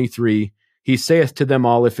 9:23. He saith to them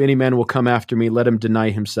all, if any man will come after me, let him deny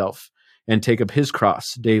himself and take up his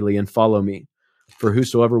cross daily and follow me. For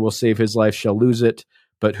whosoever will save his life shall lose it,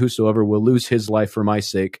 but whosoever will lose his life for my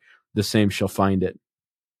sake, the same shall find it.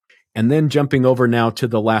 And then jumping over now to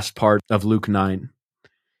the last part of Luke 9,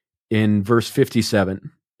 in verse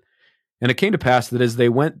 57. And it came to pass that as they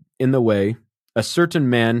went in the way, a certain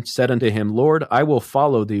man said unto him, Lord, I will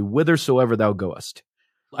follow thee whithersoever thou goest.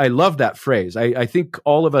 I love that phrase. I think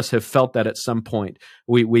all of us have felt that at some point.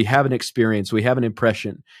 We have an experience, we have an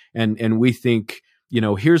impression, and we think,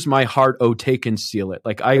 here's my heart, oh, take and seal it.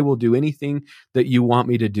 Like, I will do anything that you want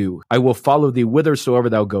me to do. I will follow thee whithersoever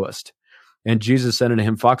thou goest. And Jesus said unto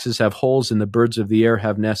him, foxes have holes and the birds of the air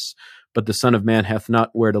have nests, but the Son of Man hath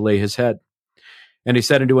not where to lay his head. And he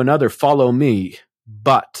said unto another, Follow me.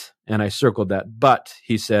 But, and I circled that, but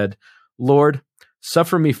he said, Lord,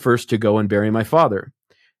 suffer me first to go and bury my father.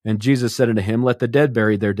 And Jesus said unto him, Let the dead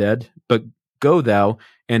bury their dead, but go thou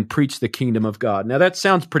and preach the kingdom of God. Now that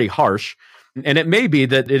sounds pretty harsh. And it may be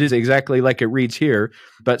that it is exactly like it reads here,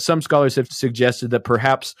 but some scholars have suggested that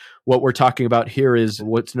perhaps what we're talking about here is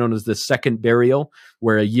what's known as the second burial,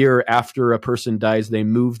 where a year after a person dies, they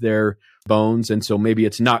move their bones. And so maybe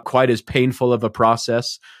it's not quite as painful of a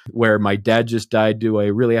process where my dad just died. Do I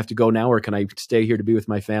really have to go now, or can I stay here to be with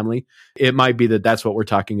my family? It might be that that's what we're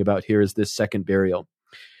talking about here is this second burial.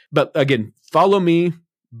 But again, follow me,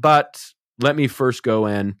 but let me first go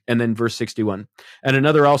in. And then verse 61. And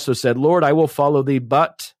another also said, Lord, I will follow thee,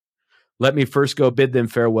 but let me first go bid them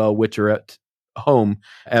farewell, which are at home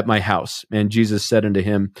at my house. And Jesus said unto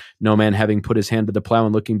him, No man having put his hand to the plow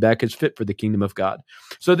and looking back is fit for the kingdom of God.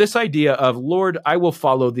 So this idea of, Lord, I will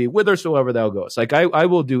follow thee whithersoever thou goest. Like I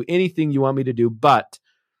will do anything you want me to do, but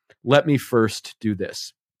let me first do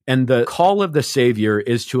this. And the call of the Savior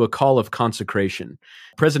is to a call of consecration.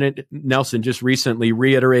 President Nelson just recently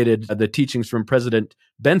reiterated the teachings from President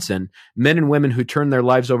Benson. Men and women who turn their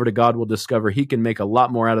lives over to God will discover he can make a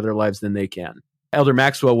lot more out of their lives than they can. Elder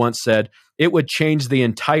Maxwell once said, it would change the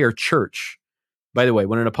entire church. By the way,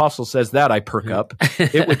 when an apostle says that, I perk up.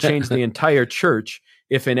 It would change the entire church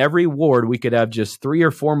if in every ward we could have just 3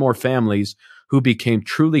 or 4 more families who became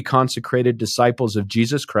truly consecrated disciples of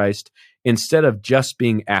Jesus Christ instead of just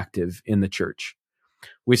being active in the church.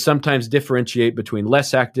 We sometimes differentiate between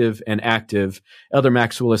less active and active. Elder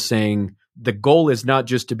Maxwell is saying the goal is not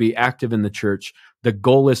just to be active in the church. The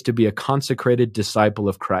goal is to be a consecrated disciple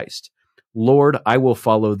of Christ. Lord, I will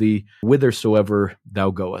follow thee whithersoever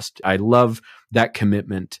thou goest. I love that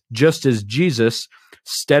commitment. Just as Jesus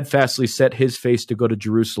steadfastly set his face to go to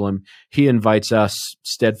Jerusalem, he invites us,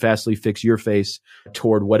 steadfastly fix your face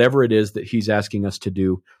toward whatever it is that he's asking us to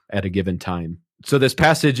do at a given time. So this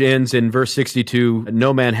passage ends in verse 62,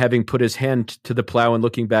 no man having put his hand to the plow and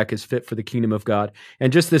looking back is fit for the kingdom of God.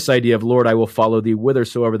 And just this idea of, Lord, I will follow thee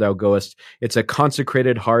whithersoever thou goest. It's a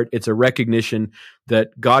consecrated heart. It's a recognition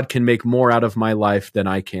that God can make more out of my life than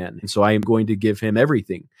I can. And so I am going to give him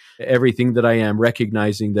everything that I am,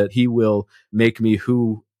 recognizing that he will make me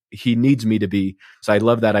who he needs me to be. So I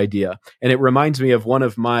love that idea. And it reminds me of one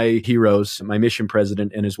of my heroes, my mission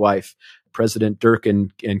president and his wife, President Dirk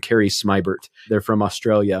and Carrie Smybert. They're from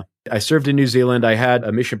Australia. I served in New Zealand. I had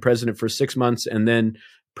a mission president for 6 months, and then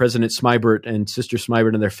President Smybert and Sister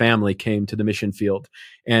Smybert and their family came to the mission field.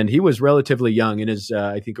 And he was relatively young, in his,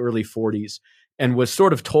 I think, early 40s, and was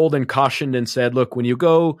sort of told and cautioned and said, look, when you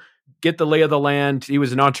go, get the lay of the land. He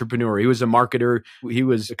was an entrepreneur. He was a marketer. He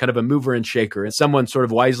was kind of a mover and shaker. And someone sort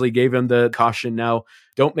of wisely gave him the caution. Now,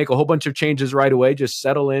 don't make a whole bunch of changes right away. Just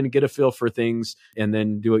settle in, get a feel for things, and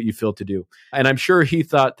then do what you feel to do. And I'm sure he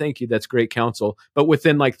thought, thank you, that's great counsel. But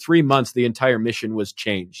within like 3 months, the entire mission was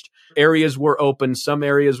changed. Areas were open. Some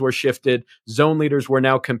areas were shifted. Zone leaders were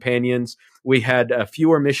now companions. We had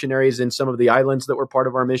fewer missionaries in some of the islands that were part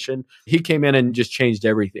of our mission. He came in and just changed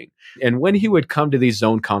everything. And when he would come to these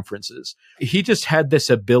zone conferences, he just had this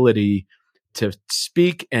ability to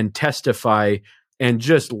speak and testify and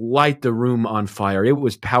just light the room on fire. It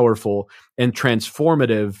was powerful and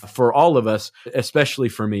transformative for all of us, especially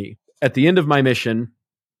for me. At the end of my mission,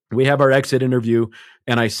 we have our exit interview,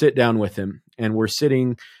 and I sit down with him, and we're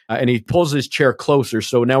sitting, and he pulls his chair closer.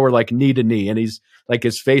 So now we're like knee to knee, and he's like,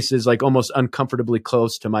 his face is like almost uncomfortably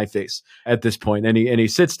close to my face at this point. And he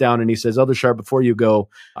sits down and he says, Elder Sharp, before you go,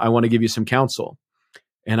 I want to give you some counsel.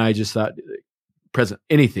 And I just thought, President,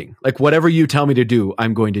 anything, like whatever you tell me to do,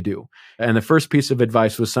 I'm going to do. And the first piece of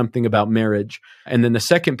advice was something about marriage. And then the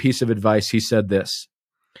second piece of advice, he said this.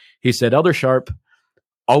 He said, Elder Sharp,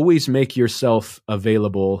 always make yourself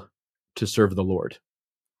available to serve the Lord.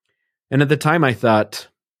 And at the time I thought,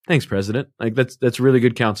 thanks, President. Like that's really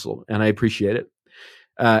good counsel, and I appreciate it.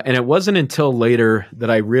 And it wasn't until later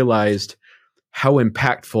that I realized how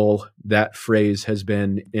impactful that phrase has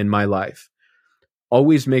been in my life.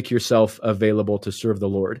 Always make yourself available to serve the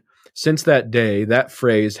Lord. Since that day, that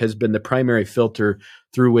phrase has been the primary filter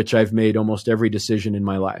through which I've made almost every decision in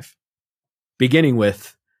my life, beginning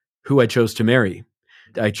with who I chose to marry.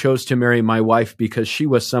 I chose to marry my wife because she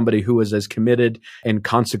was somebody who was as committed and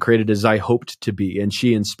consecrated as I hoped to be, and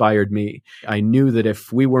she inspired me. I knew that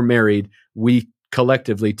if we were married, we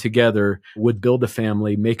collectively together would build a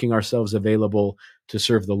family, making ourselves available to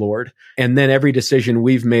serve the Lord. And then every decision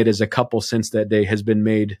we've made as a couple since that day has been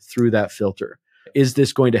made through that filter. Is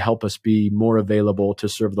this going to help us be more available to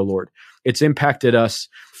serve the Lord? It's impacted us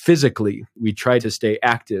physically, we try to stay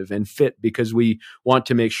active and fit because we want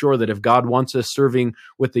to make sure that if God wants us serving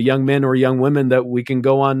with the young men or young women, that we can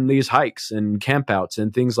go on these hikes and campouts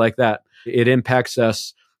and things like that. It impacts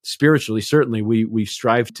us spiritually. Certainly, we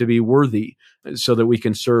strive to be worthy so that we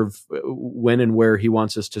can serve when and where he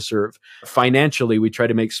wants us to serve. Financially, we try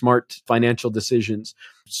to make smart financial decisions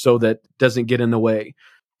so that it doesn't get in the way.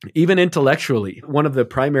 Even intellectually, one of the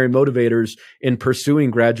primary motivators in pursuing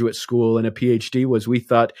graduate school and a PhD was we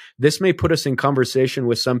thought this may put us in conversation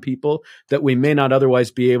with some people that we may not otherwise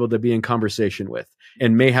be able to be in conversation with,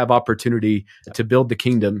 and may have opportunity to build the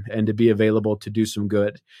kingdom and to be available to do some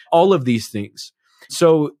good. All of these things.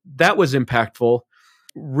 So that was impactful.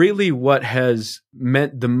 Really, what has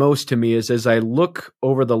meant the most to me is as I look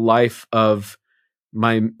over the life of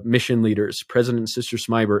my mission leaders, President and Sister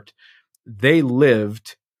Smibert, they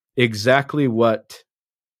lived exactly what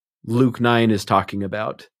Luke 9 is talking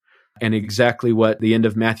about and exactly what the end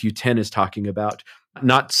of Matthew 10 is talking about.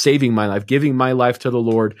 Not saving my life, giving my life to the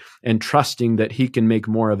Lord and trusting that he can make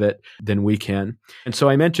more of it than we can. And so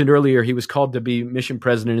I mentioned earlier, he was called to be mission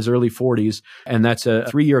president in his early 40s, and that's a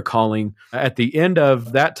 3-year calling. At the end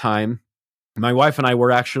of that time, my wife and I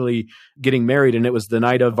were actually getting married, and it was the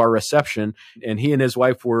night of our reception, and he and his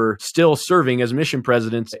wife were still serving as mission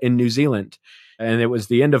presidents in New Zealand. And it was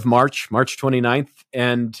the end of March 29th,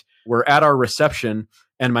 and we're at our reception,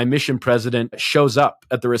 and my mission president shows up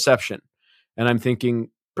at the reception. And I'm thinking,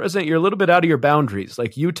 President, you're a little bit out of your boundaries.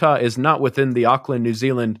 Like, Utah is not within the Auckland, New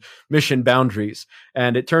Zealand mission boundaries.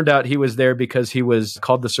 And it turned out he was there because he was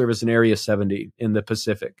called to service in Area 70 in the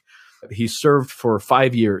Pacific. He served for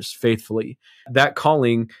 5 years faithfully. That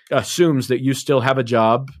calling assumes that you still have a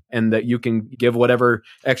job and that you can give whatever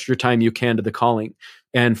extra time you can to the calling.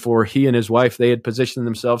 And for he and his wife, they had positioned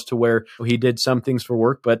themselves to where he did some things for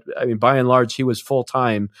work, but I mean, by and large, he was full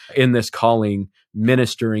time in this calling,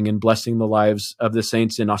 ministering and blessing the lives of the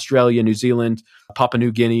saints in Australia, New Zealand, Papua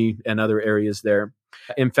New Guinea, and other areas there.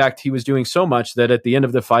 In fact, he was doing so much that at the end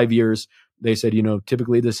of the 5 years, they said,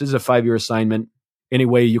 typically this is a 5-year assignment. Any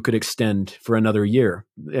way you could extend for another year.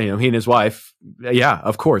 He and his wife, yeah,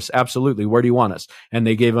 of course, absolutely. Where do you want us? And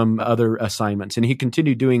they gave him other assignments. And he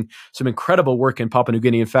continued doing some incredible work in Papua New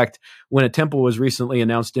Guinea. In fact, when a temple was recently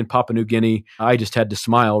announced in Papua New Guinea, I just had to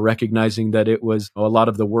smile, recognizing that it was a lot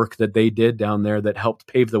of the work that they did down there that helped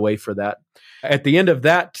pave the way for that. At the end of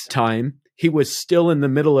that time, he was still in the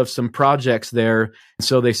middle of some projects there.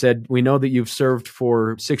 So they said, we know that you've served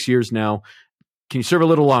for 6 years now. Can you serve a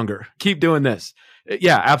little longer? Keep doing this.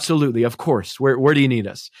 Yeah, absolutely. Of course. Where do you need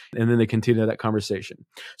us? And then they continue that conversation.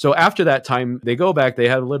 So after that time, they go back. They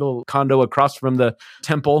have a little condo across from the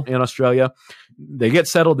temple in Australia. They get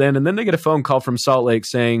settled in, and then they get a phone call from Salt Lake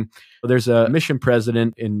saying, there's a mission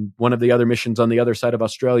president in one of the other missions on the other side of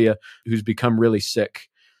Australia who's become really sick.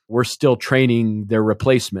 We're still training their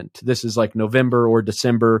replacement. This is like November or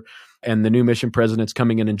December, and the new mission president's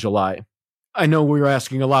coming in July. I know we were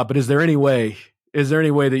asking a lot, but is there any way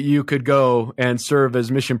that you could go and serve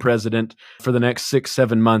as mission president for the next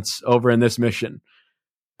 6-7 months over in this mission?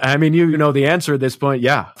 I mean, you know the answer at this point.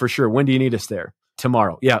 Yeah, for sure. When do you need us there?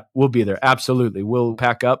 Tomorrow. Yeah, we'll be there. Absolutely. We'll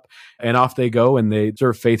pack up, and off they go, and they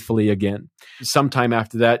serve faithfully again. Sometime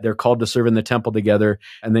after that, they're called to serve in the temple together,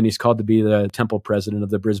 and then he's called to be the temple president of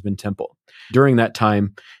the Brisbane Temple. During that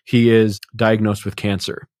time, he is diagnosed with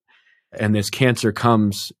cancer, and this cancer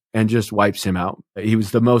comes and just wipes him out. He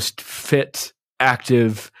was the most fit,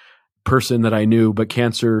 active person that I knew, but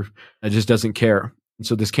cancer just doesn't care. And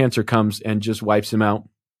so this cancer comes and just wipes him out.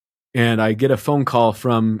 And I get a phone call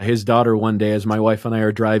from his daughter one day as my wife and I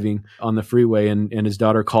are driving on the freeway, and his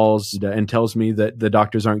daughter calls and tells me that the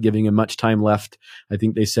doctors aren't giving him much time left. I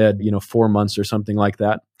think they said, 4 months or something like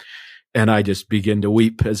that. And I just begin to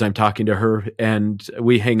weep as I'm talking to her, and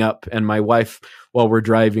we hang up. And my wife, while we're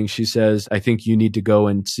driving, she says, I think you need to go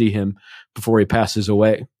and see him before he passes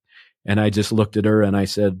away. And I just looked at her and I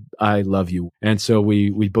said, I love you. And so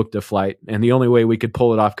we booked a flight, and the only way we could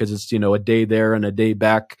pull it off, because it's, a day there and a day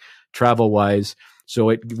back travel wise. So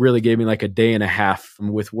it really gave me like a day and a half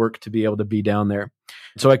with work to be able to be down there.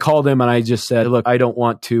 So I called him and I just said, look, I don't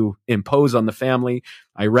want to impose on the family.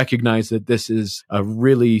 I recognize that this is a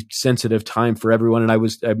really sensitive time for everyone.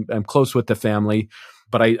 And I'm close with the family,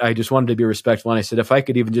 but I just wanted to be respectful. And I said, if I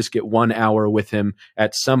could even just get 1 hour with him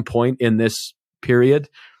at some point in this period,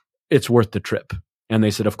 it's worth the trip. And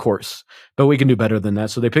they said, of course, but we can do better than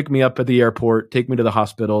that. So they picked me up at the airport, take me to the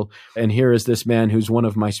hospital. And here is this man who's one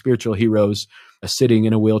of my spiritual heroes, sitting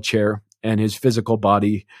in a wheelchair, and his physical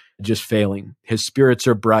body just failing. His spirits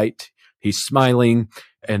are bright. He's smiling.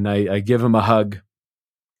 And I give him a hug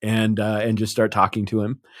and just start talking to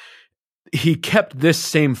him. he kept this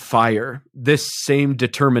same fire, this same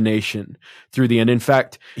determination through the end. In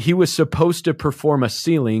fact, he was supposed to perform a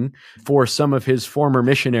sealing for some of his former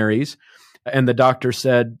missionaries. And the doctor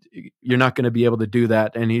said, you're not going to be able to do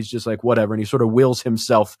that. And he's just like, whatever. And he sort of wheels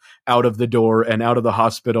himself out of the door and out of the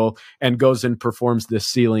hospital and goes and performs this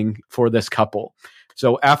sealing for this couple.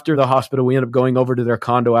 So after the hospital, we ended up going over to their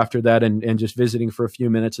condo after that and just visiting for a few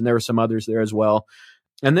minutes. And there were some others there as well.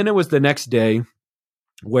 And then it was the next day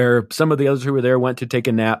where some of the others who were there went to take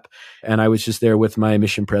a nap. And I was just there with my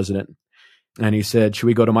mission president. And he said, should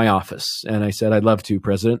we go to my office? And I said, I'd love to,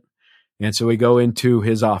 President. And so we go into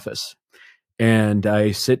his office. And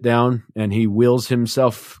I sit down and he wheels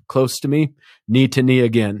himself close to me, knee to knee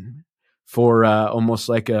again, for almost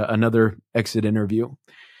like another exit interview.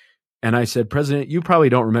 And I said, President, you probably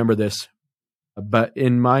don't remember this, but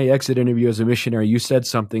in my exit interview as a missionary, you said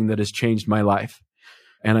something that has changed my life.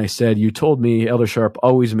 And I said, you told me, Elder Sharp,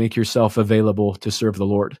 always make yourself available to serve the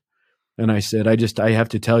Lord. And I said, I have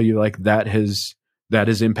to tell you, like, that has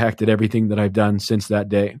impacted everything that I've done since that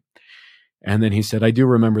day. And then he said, I do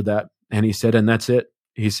remember that. And he said, and that's it.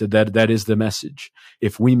 He said, that is the message.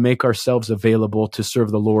 If we make ourselves available to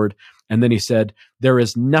serve the Lord. And then he said, there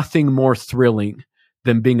is nothing more thrilling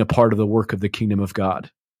than being a part of the work of the kingdom of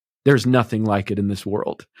God. There's nothing like it in this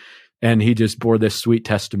world. And he just bore this sweet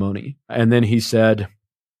testimony. And then he said,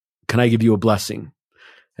 can I give you a blessing?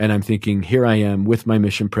 And I'm thinking, here I am with my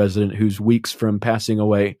mission president who's weeks from passing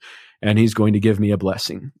away, and he's going to give me a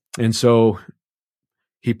blessing. And so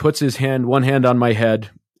he puts one hand on my head,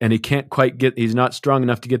 and he's not strong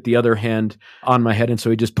enough to get the other hand on my head. And so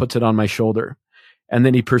he just puts it on my shoulder. And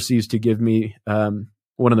then he proceeds to give me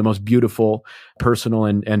one of the most beautiful, personal,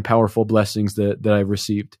 and powerful blessings that I've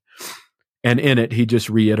received. And in it, he just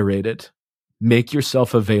reiterated, make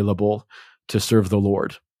yourself available to serve the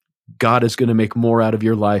Lord. God is going to make more out of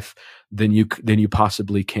your life than you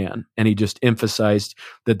possibly can. And he just emphasized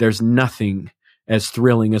that there's nothing as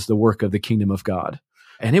thrilling as the work of the kingdom of God.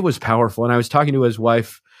 And it was powerful. And I was talking to his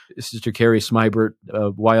wife, Sister Carrie Smybert,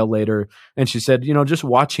 a while later, and she said, just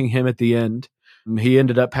watching him at the end, he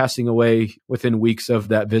ended up passing away within weeks of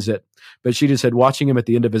that visit. But she just said, watching him at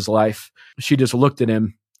the end of his life, she just looked at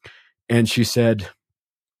him and she said,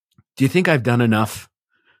 do you think I've done enough?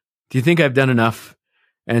 Do you think I've done enough?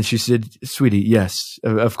 And she said, sweetie, yes,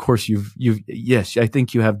 of course yes, I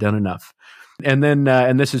think you have done enough. And then,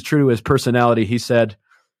 and this is true to his personality, he said,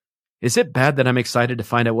 is it bad that I'm excited to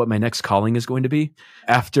find out what my next calling is going to be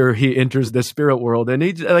after he enters the spirit world? And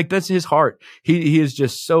that's his heart. He is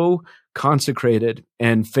just so consecrated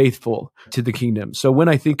and faithful to the kingdom. So when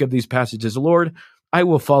I think of these passages, Lord, I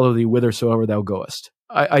will follow thee whithersoever thou goest.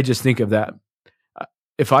 I just think of that.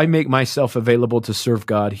 If I make myself available to serve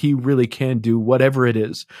God, he really can do whatever it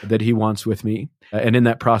is that he wants with me. And in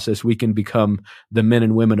that process, we can become the men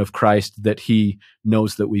and women of Christ that he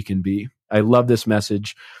knows that we can be. I love this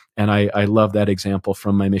message. And I love that example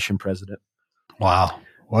from my mission president. Wow.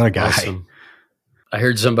 What a guy. Awesome. I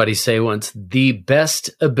heard somebody say once, the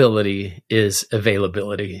best ability is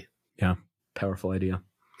availability. Yeah. Powerful idea.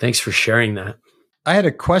 Thanks for sharing that. I had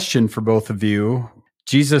a question for both of you.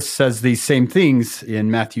 Jesus says these same things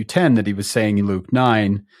in Matthew 10 that he was saying in Luke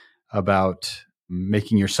 9 about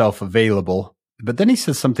making yourself available. But then he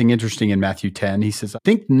says something interesting in Matthew 10. He says,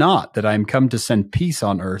 think not that I am come to send peace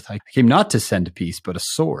on earth. I came not to send peace, but a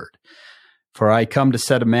sword. For I come to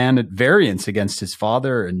set a man at variance against his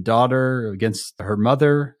father and daughter, against her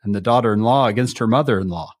mother, and the daughter-in-law against her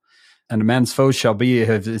mother-in-law. And a man's foe shall be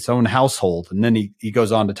of his own household. And then he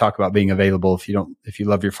goes on to talk about being available. If you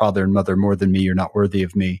love your father and mother more than me, you're not worthy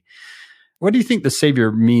of me. What do you think the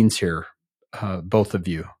Savior means here, both of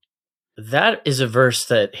you? That is a verse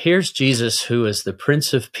that here's Jesus, who is the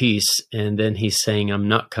Prince of Peace, and then he's saying, I'm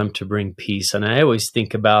not come to bring peace. And I always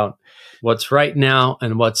think about what's right now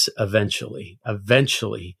and what's eventually.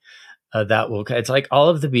 Eventually, that will, it's like all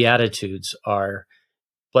of the Beatitudes are,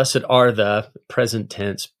 blessed are the present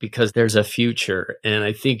tense, because there's a future. And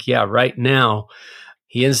I think, right now,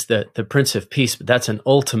 he is the Prince of Peace, but that's an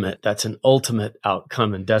ultimate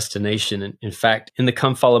outcome and destination. And in fact, in the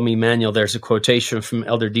Come Follow Me manual, there's a quotation from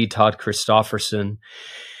Elder D. Todd Christofferson,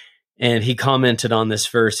 and he commented on this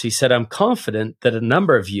verse. He said, I'm confident that a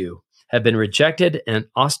number of you have been rejected and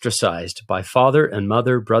ostracized by father and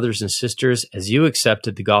mother, brothers and sisters, as you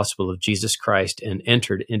accepted the gospel of Jesus Christ and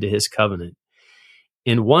entered into his covenant.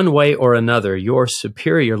 In one way or another, your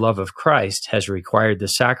superior love of Christ has required the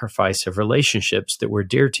sacrifice of relationships that were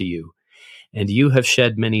dear to you, and you have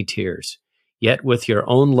shed many tears. Yet with your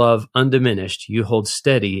own love undiminished, you hold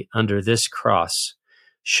steady under this cross,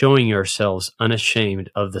 showing yourselves unashamed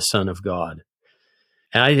of the Son of God.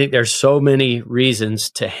 And I think there's so many reasons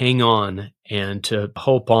to hang on and to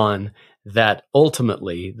hope on that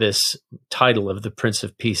ultimately this title of the Prince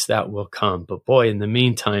of Peace, that will come. But boy, in the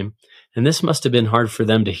meantime, and this must have been hard for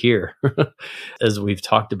them to hear, as we've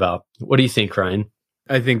talked about. What do you think, Ryan?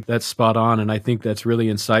 I think that's spot on, and I think that's really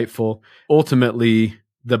insightful. Ultimately,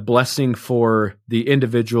 the blessing for the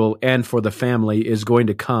individual and for the family is going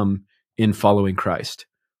to come in following Christ.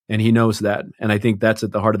 And he knows that. And I think that's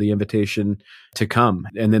at the heart of the invitation to come.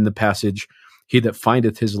 And then the passage, he that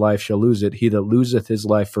findeth his life shall lose it. He that loseth his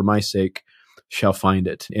life for my sake shall find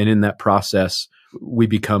it. And in that process, we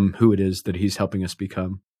become who it is that he's helping us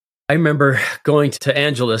become. I remember going to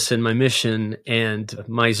Angeles in my mission, and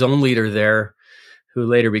my zone leader there, who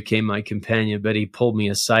later became my companion, but he pulled me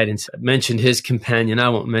aside and mentioned his companion. I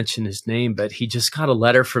won't mention his name, but he just got a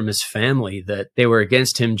letter from his family that they were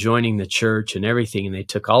against him joining the church and everything. And they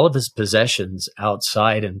took all of his possessions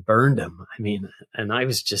outside and burned them. I mean, and I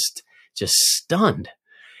was just stunned.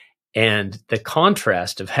 And the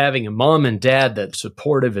contrast of having a mom and dad that's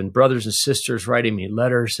supportive and brothers and sisters writing me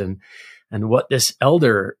letters and what this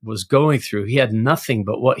elder was going through, he had nothing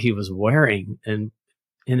but what he was wearing and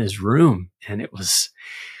in his room. And it was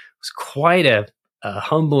quite a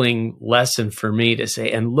humbling lesson for me to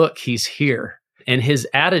say, and look, he's here. And his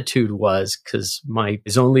attitude was, because my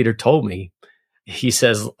zone leader told me, he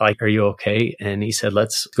says, like, are you okay? And he said,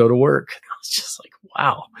 let's go to work. And I was just like,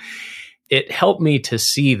 wow. It helped me to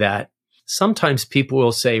see that sometimes people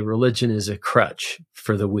will say religion is a crutch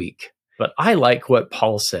for the weak. But I like what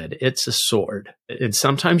Paul said. It's a sword. And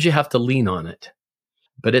sometimes you have to lean on it.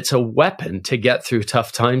 But it's a weapon to get through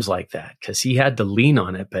tough times like that, because he had to lean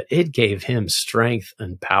on it, but it gave him strength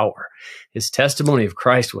and power. His testimony of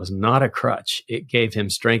Christ was not a crutch. It gave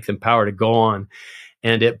him strength and power to go on.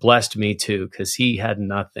 And it blessed me too, because he had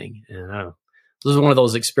nothing. And this was one of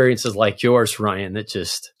those experiences like yours, Ryan, that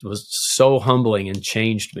just was so humbling and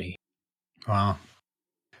changed me. Wow.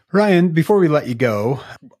 Ryan, before we let you go,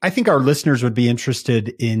 I think our listeners would be interested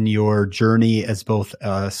in your journey as both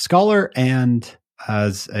a scholar and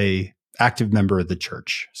as a active member of the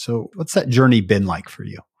church. So what's that journey been like for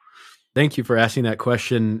you? Thank you for asking that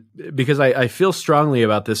question, because I feel strongly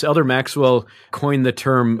about this. Elder Maxwell coined the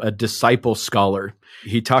term a disciple scholar.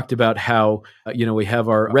 He talked about how, we have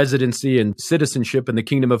our residency and citizenship in the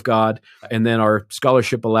kingdom of God, and then our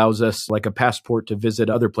scholarship allows us like a passport to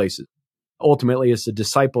visit other places. Ultimately, it's a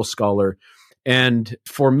disciple scholar. And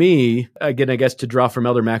for me, again, I guess to draw from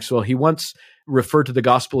Elder Maxwell, he once referred to the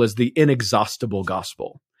gospel as the inexhaustible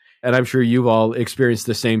gospel. And I'm sure you've all experienced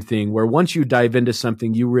the same thing, where once you dive into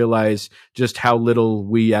something, you realize just how little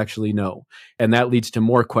we actually know. And that leads to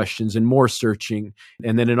more questions and more searching.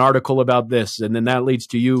 And then an article about this. And then that leads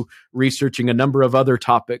to you researching a number of other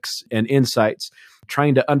topics and insights,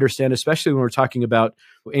 trying to understand, especially when we're talking about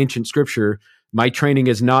ancient scripture. My training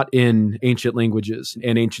is not in ancient languages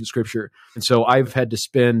and ancient scripture. And so I've had to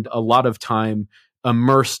spend a lot of time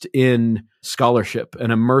immersed in scholarship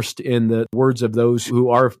and immersed in the words of those who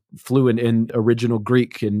are fluent in original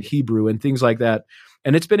Greek and Hebrew and things like that.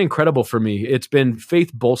 And it's been incredible for me. It's been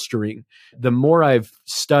faith bolstering. The more I've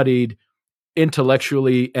studied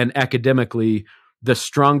intellectually and academically, the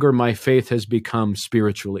stronger my faith has become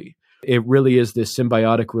spiritually. It really is this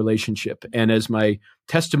symbiotic relationship. And as my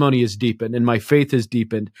testimony is deepened and my faith is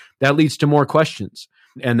deepened, that leads to more questions.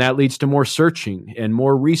 And that leads to more searching and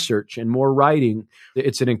more research and more writing.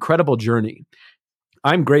 It's an incredible journey.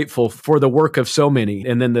 I'm grateful for the work of so many,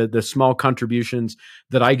 and then the small contributions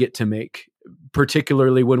that I get to make,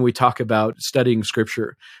 particularly when we talk about studying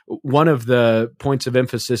scripture. One of the points of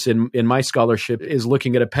emphasis in my scholarship is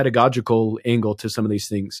looking at a pedagogical angle to some of these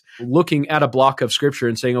things, looking at a block of scripture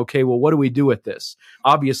and saying, okay, well, what do we do with this?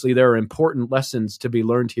 Obviously, there are important lessons to be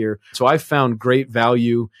learned here. So I've found great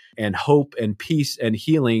value and hope and peace and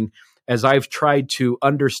healing as I've tried to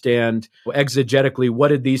understand exegetically, what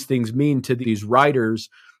did these things mean to these writers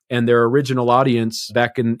and their original audience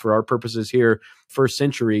back in, for our purposes here, first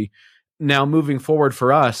century. Now, moving forward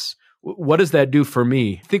for us, what does that do for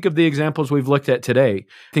me? Think of the examples we've looked at today.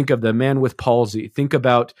 Think of the man with palsy. Think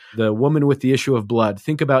about the woman with the issue of blood.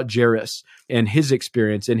 Think about Jairus and his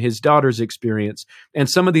experience and his daughter's experience and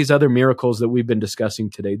some of these other miracles that we've been discussing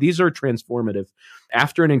today. These are transformative.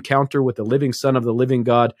 After an encounter with the living Son of the living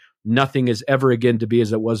God, nothing is ever again to be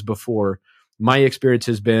as it was before. My experience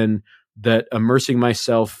has been that immersing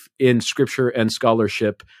myself in scripture and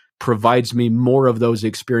scholarship provides me more of those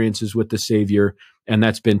experiences with the Savior, and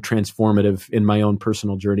that's been transformative in my own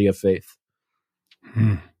personal journey of faith.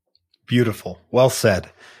 Beautiful. Well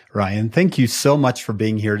said. Ryan, thank you so much for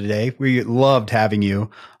being here today. We loved having you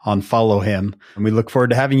on Follow Him, and we look forward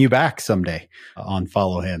to having you back someday on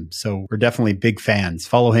Follow Him. So we're definitely big fans.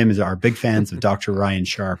 Follow Him is our big fans of Dr. Ryan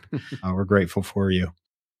Sharp. We're grateful for you.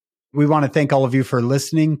 We want to thank all of you for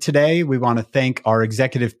listening today. We want to thank our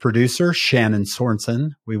executive producer, Shannon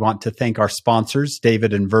Sorensen. We want to thank our sponsors,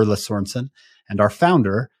 David and Verla Sorensen, and our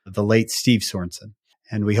founder, the late Steve Sorensen.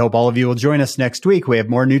 And we hope all of you will join us next week. We have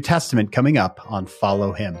more New Testament coming up on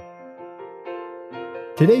Follow Him.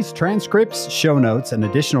 Today's transcripts, show notes, and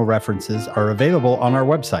additional references are available on our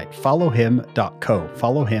website, followhim.co,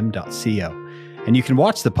 followhim.co. And you can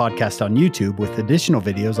watch the podcast on YouTube with additional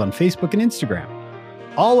videos on Facebook and Instagram.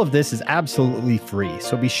 All of this is absolutely free,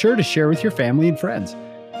 so be sure to share with your family and friends.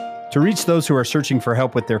 To reach those who are searching for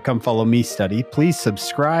help with their Come Follow Me study, please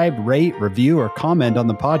subscribe, rate, review, or comment on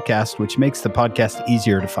the podcast, which makes the podcast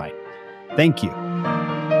easier to find. Thank you.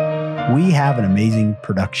 We have an amazing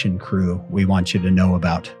production crew we want you to know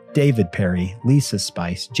about. David Perry, Lisa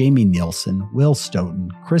Spice, Jamie Nielsen, Will Stoughton,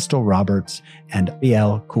 Crystal Roberts, and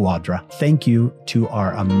Biel Kuadra. Thank you to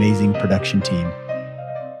our amazing production team.